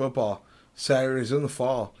college football Saturdays in the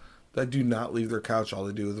fall that do not leave their couch. All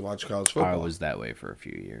they do is watch college football. I was that way for a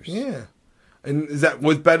few years. Yeah. And is that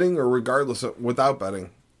with betting or without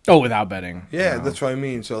betting? Oh, without betting. Yeah, that's what I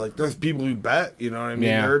mean. So, like, there's people who bet, you know what I mean?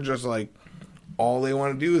 Yeah. They're just, like, all they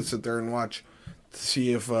want to do is sit there and watch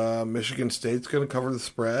see if Michigan State's going to cover the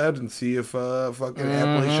spread and see if fucking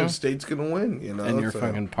Appalachian State's going to win, you know. And your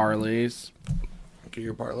fucking parlays. Get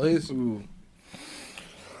your parlays. Ooh.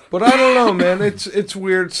 But I don't know, man. It's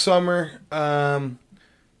weird summer. COVID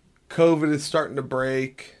is starting to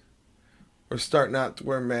break. We're starting not to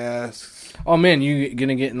wear masks. Oh, man, you going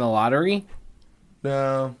to get in the lottery?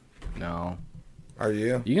 No. No. Are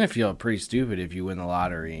you? You're going to feel pretty stupid if you win the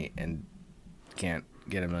lottery and can't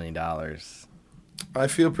get $1 million. I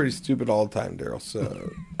feel pretty stupid all the time, Daryl,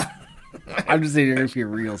 so... I'm just saying you're going to feel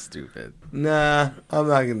real stupid. Nah, I'm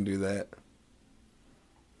not going to do that.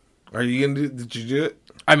 Are you going to do... Did you do it?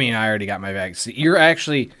 I mean, I already got my vaccine. You're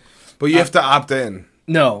actually... But you have to opt in.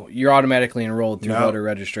 No, you're automatically enrolled through voter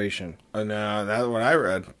registration. Oh, no, that's what I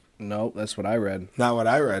read. No, that's what I read. Not what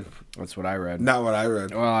I read. That's what I read. Not what I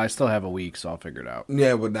read. Well, I still have a week, so I'll figure it out.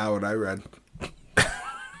 Yeah, but not what I read.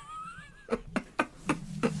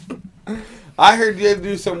 I heard you had to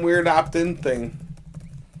do some weird opt-in thing.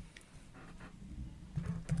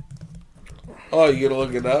 Oh, you gonna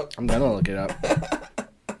look it up? I'm gonna look it up.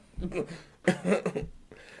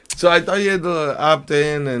 So I thought you had to opt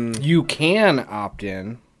in and... You can opt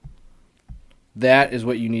in. That is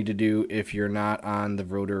what you need to do if you're not on the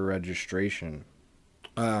voter registration.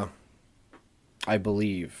 I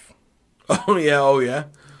believe. Oh, yeah.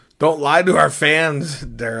 Don't lie to our fans,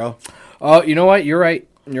 Daryl. Oh, you know what? You're right.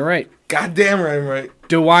 Goddamn right I'm right.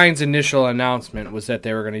 DeWine's initial announcement was that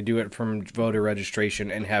they were going to do it from voter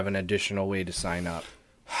registration and have an additional way to sign up.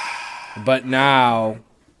 But now...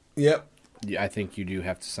 Yep. I think you do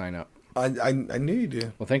have to sign up. I knew you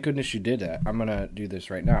do. Well, thank goodness you did that. I'm going to do this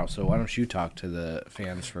right now. So why don't you talk to the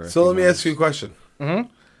fans for So let me ask you a question. Mm-hmm.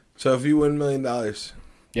 So if you win $1 million...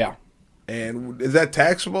 Yeah. And is that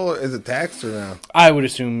taxable? Or is it taxed or no? I would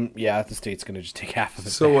assume, the state's going to just take half of it.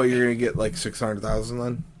 So back. What, you're going to get like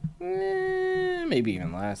 $600,000 then? Maybe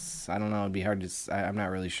even less. I don't know. It'd be hard to... I'm not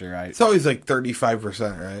really sure. It's always like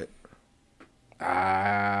 35%, right?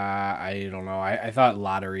 I don't know. I thought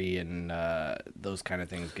lottery and those kind of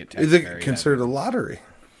things get taxed. Is it considered a lottery?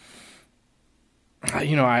 I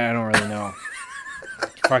don't really know.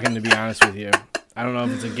 Fucking to be honest with you. I don't know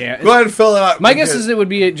if it's a game. Go ahead and fill it out. My guess is it would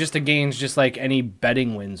be just a gains just like any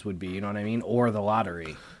betting wins would be, you know what I mean? Or the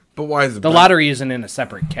lottery. But why is it... The lottery isn't in a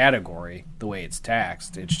separate category the way it's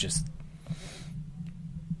taxed. It's just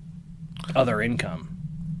other income,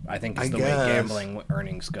 I think is the way gambling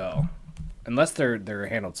earnings go. Unless they're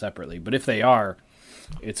handled separately. But if they are,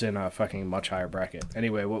 it's in a fucking much higher bracket.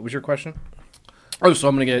 Anyway, what was your question? Oh, so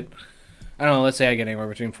I'm going to get, I don't know, let's say I get anywhere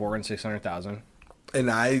between $400,000 and $600,000. And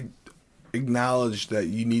I acknowledge that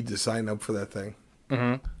you need to sign up for that thing.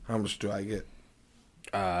 Mm-hmm. How much do I get?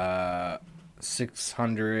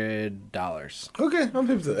 $600. Okay, I'm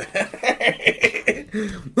hip to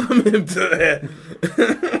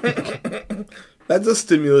that. That's a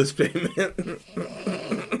stimulus payment.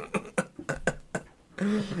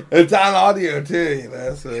 It's on audio too,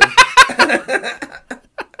 so.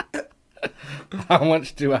 How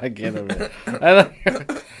much do I get of it? I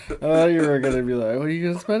thought you were going to be like, what are you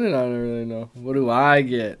going to spend it on? I don't really know. What do I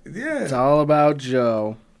get? Yeah. It's all about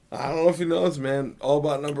Joe. I don't know if he knows, man. All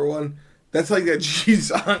about number one. That's like that G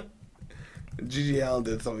song. Gigi Allen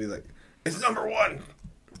did something like, it's number one.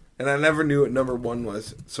 And I never knew what number one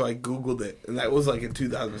was. So I Googled it. And that was like in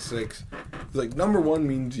 2006. It's like, number one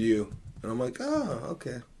means you. And I'm like, oh,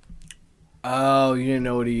 okay. Oh, you didn't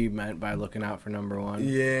know what he meant by looking out for number one?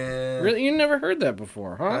 Yeah. Really? You never heard that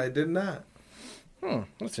before, huh? I did not.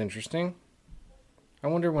 That's interesting. I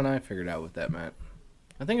wonder when I figured out what that meant.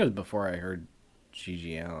 I think it was before I heard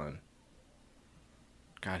Gigi Allen.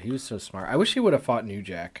 God, he was so smart. I wish he would have fought New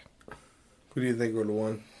Jack. Who do you think would have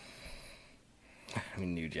won? I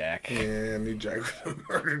mean, New Jack. Yeah, New Jack would have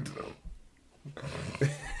murdered him.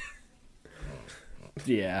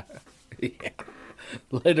 Yeah.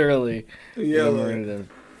 Literally. Yeah. Murdered him.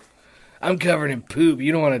 I'm covered in poop.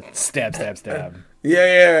 You don't want to stab.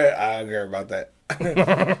 Yeah. I don't care about that.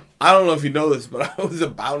 I don't know if you know this, but I was a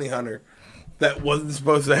bounty hunter that wasn't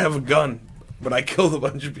supposed to have a gun, but I killed a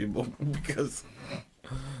bunch of people because...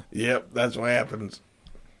 Yep, that's what happens.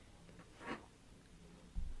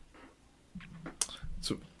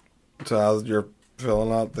 So how's your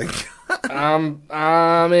filling out thing? I'm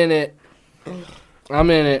in it. All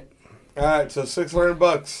right, so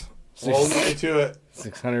 $600. Hold me to it.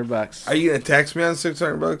 $600. Are you gonna tax me on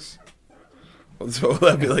 $600? So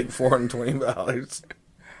that'd be like $420.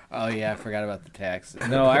 Oh yeah, I forgot about the tax.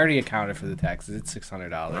 No, I already accounted for the taxes. It's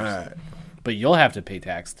 $600. All right, but you'll have to pay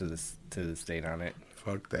tax to the state on it.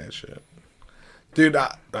 Fuck that shit, dude.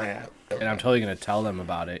 And I'm totally gonna tell them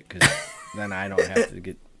about it because then I don't have to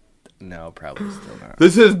get. No, probably still not.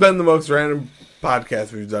 This has been the most random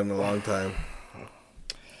podcast we've done in a long time.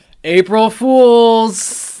 April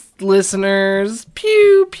Fools, listeners.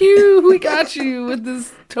 Pew, pew. We got you with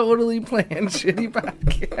this totally planned shitty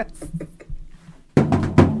podcast.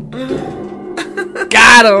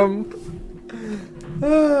 Got him.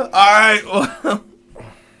 All right.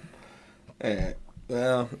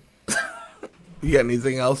 Well, you got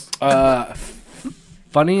anything else?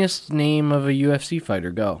 Funniest name of a UFC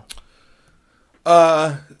fighter, go.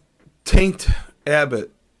 Tank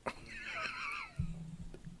Abbott.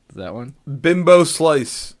 Is that one? Bimbo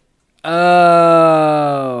Slice.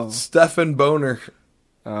 Oh. Stephen Boner.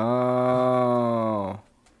 Oh.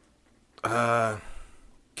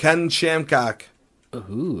 Ken Shamrock.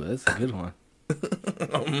 Ooh, that's a good one.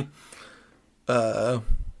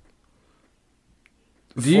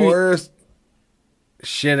 Forrest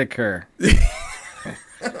Whitaker.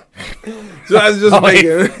 So I was just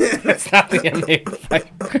making. That's not the MMA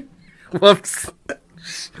fight. Whoops.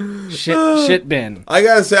 Shit bin. I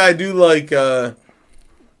gotta say, I do like.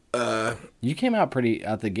 You came out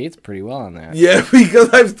the gates pretty well on that. Yeah, because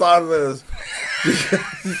I've thought of this.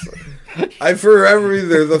 I forever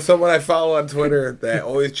there's someone I follow on Twitter that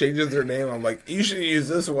always changes their name. I'm like, you should use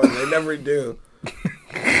this one. They never do.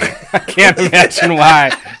 I can't imagine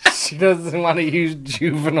why. She doesn't want to use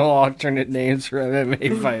juvenile alternate names for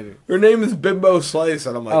MMA fighters. Her name is Bimbo Slice,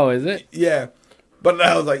 and I'm like, oh, is it? Yeah. But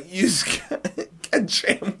I was like, use Ken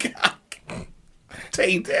Shamrock.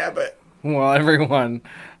 Tank Abbott. Well, everyone,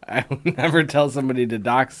 I would never tell somebody to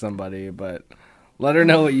dox somebody, but let her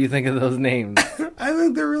know what you think of those names. I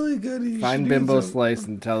think they're really good. Find Bimbo Slice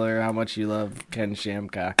and tell her how much you love Ken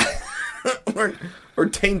Shamrock. or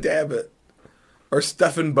Tank Abbott. Or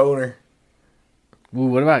Stephen Boner. Ooh,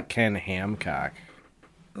 what about Ken Hamcock?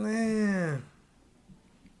 Nah.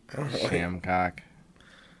 Shamcock.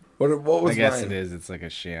 What was I guess mine? it is. It's like a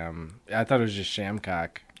sham. I thought it was just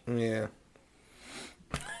Shamcock. Yeah.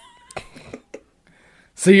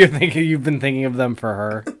 So you've been thinking of them for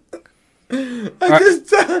her?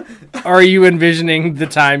 I Are you envisioning the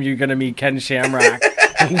time you're gonna meet Ken Shamrock?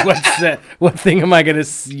 What thing am I gonna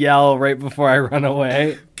yell right before I run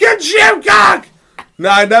away? Ken Shamrock! No,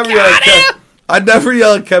 I never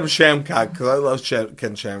yell at Ken Shamrock because I love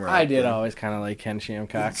Ken Shamrock. I did always kind of like Ken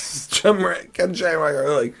Shamrock. Ken Shamrock, I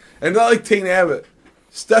like, and I like Tank Abbott.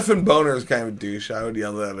 Stephen Boner is kind of a douche. I would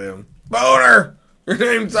yell at him, Boner! Your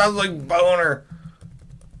name sounds like Boner.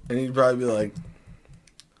 And he'd probably be like,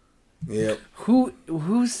 yep.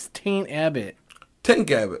 Who's Tank Abbott? Tank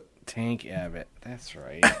Abbott. Tank Abbott. That's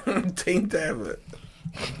right. Tank Abbott.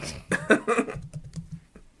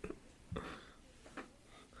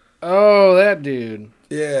 Oh, that dude.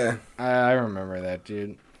 Yeah. I remember that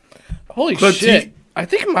dude. Holy shit. I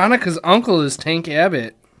think Monica's uncle is Tank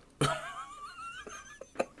Abbott.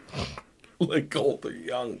 Like old or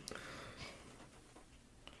young.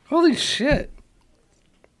 Holy shit.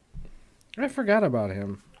 I forgot about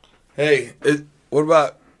him. Hey, what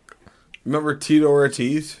about... Remember Tito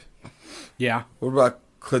Ortiz? Yeah. What about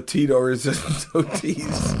Clatito Resistance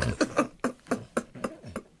Ortiz?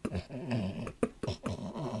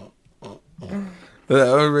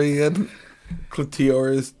 That was pretty good.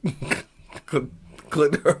 Clitoris Ortiz.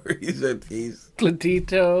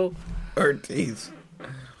 Clatito Ortiz.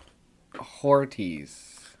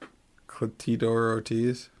 Hortiz. Clatito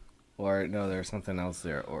Ortiz. Or, no, there's something else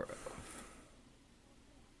there.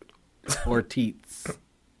 Ortiz.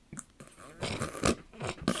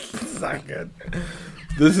 It's not good.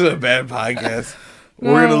 This is a bad podcast.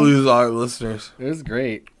 No. We're going to lose our listeners. It was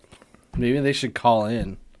great. Maybe they should call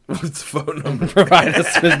in. What's the phone number? Provide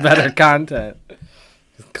us with better content.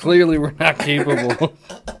 Clearly, we're not capable.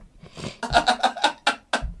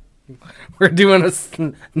 We're doing a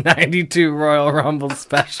 92 Royal Rumble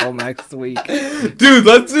special next week. Dude,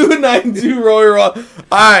 let's do a 92 Royal Rumble.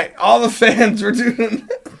 Alright, all the fans, we're doing...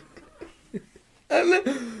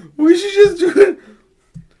 And we should just do it.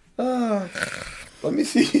 Let me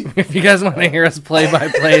see. If you guys want to hear us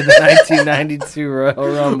play-by-play the 1992 Royal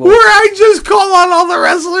Rumble. Where I just call on all the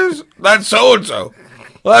wrestlers? That's so-and-so.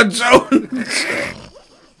 That's so-and-so.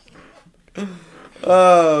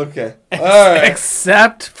 Oh, okay. All right.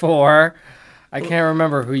 Except for... I can't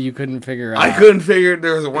remember who you couldn't figure out. I couldn't figure it.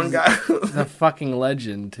 There was one guy. The fucking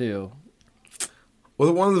legend, too. Was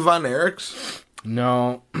it one of the Von Erichs?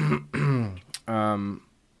 No.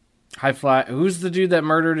 High Fly. Who's the dude that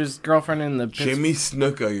murdered his girlfriend in the... Jimmy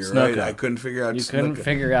Snuka, you're right. I couldn't figure out You couldn't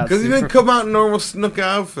figure out... Because he didn't come out in normal Snuka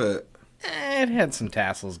outfit. It had some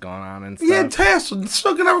tassels going on and stuff. He had tassels.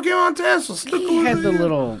 Snuka never came on tassels. He had the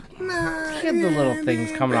little... had the little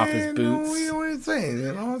things coming off his boots. What are you saying?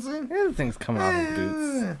 You know what I'm saying? He had the things coming off his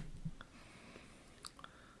boots.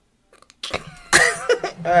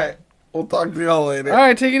 All right. We'll talk to y'all later. All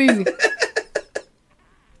right, take it easy.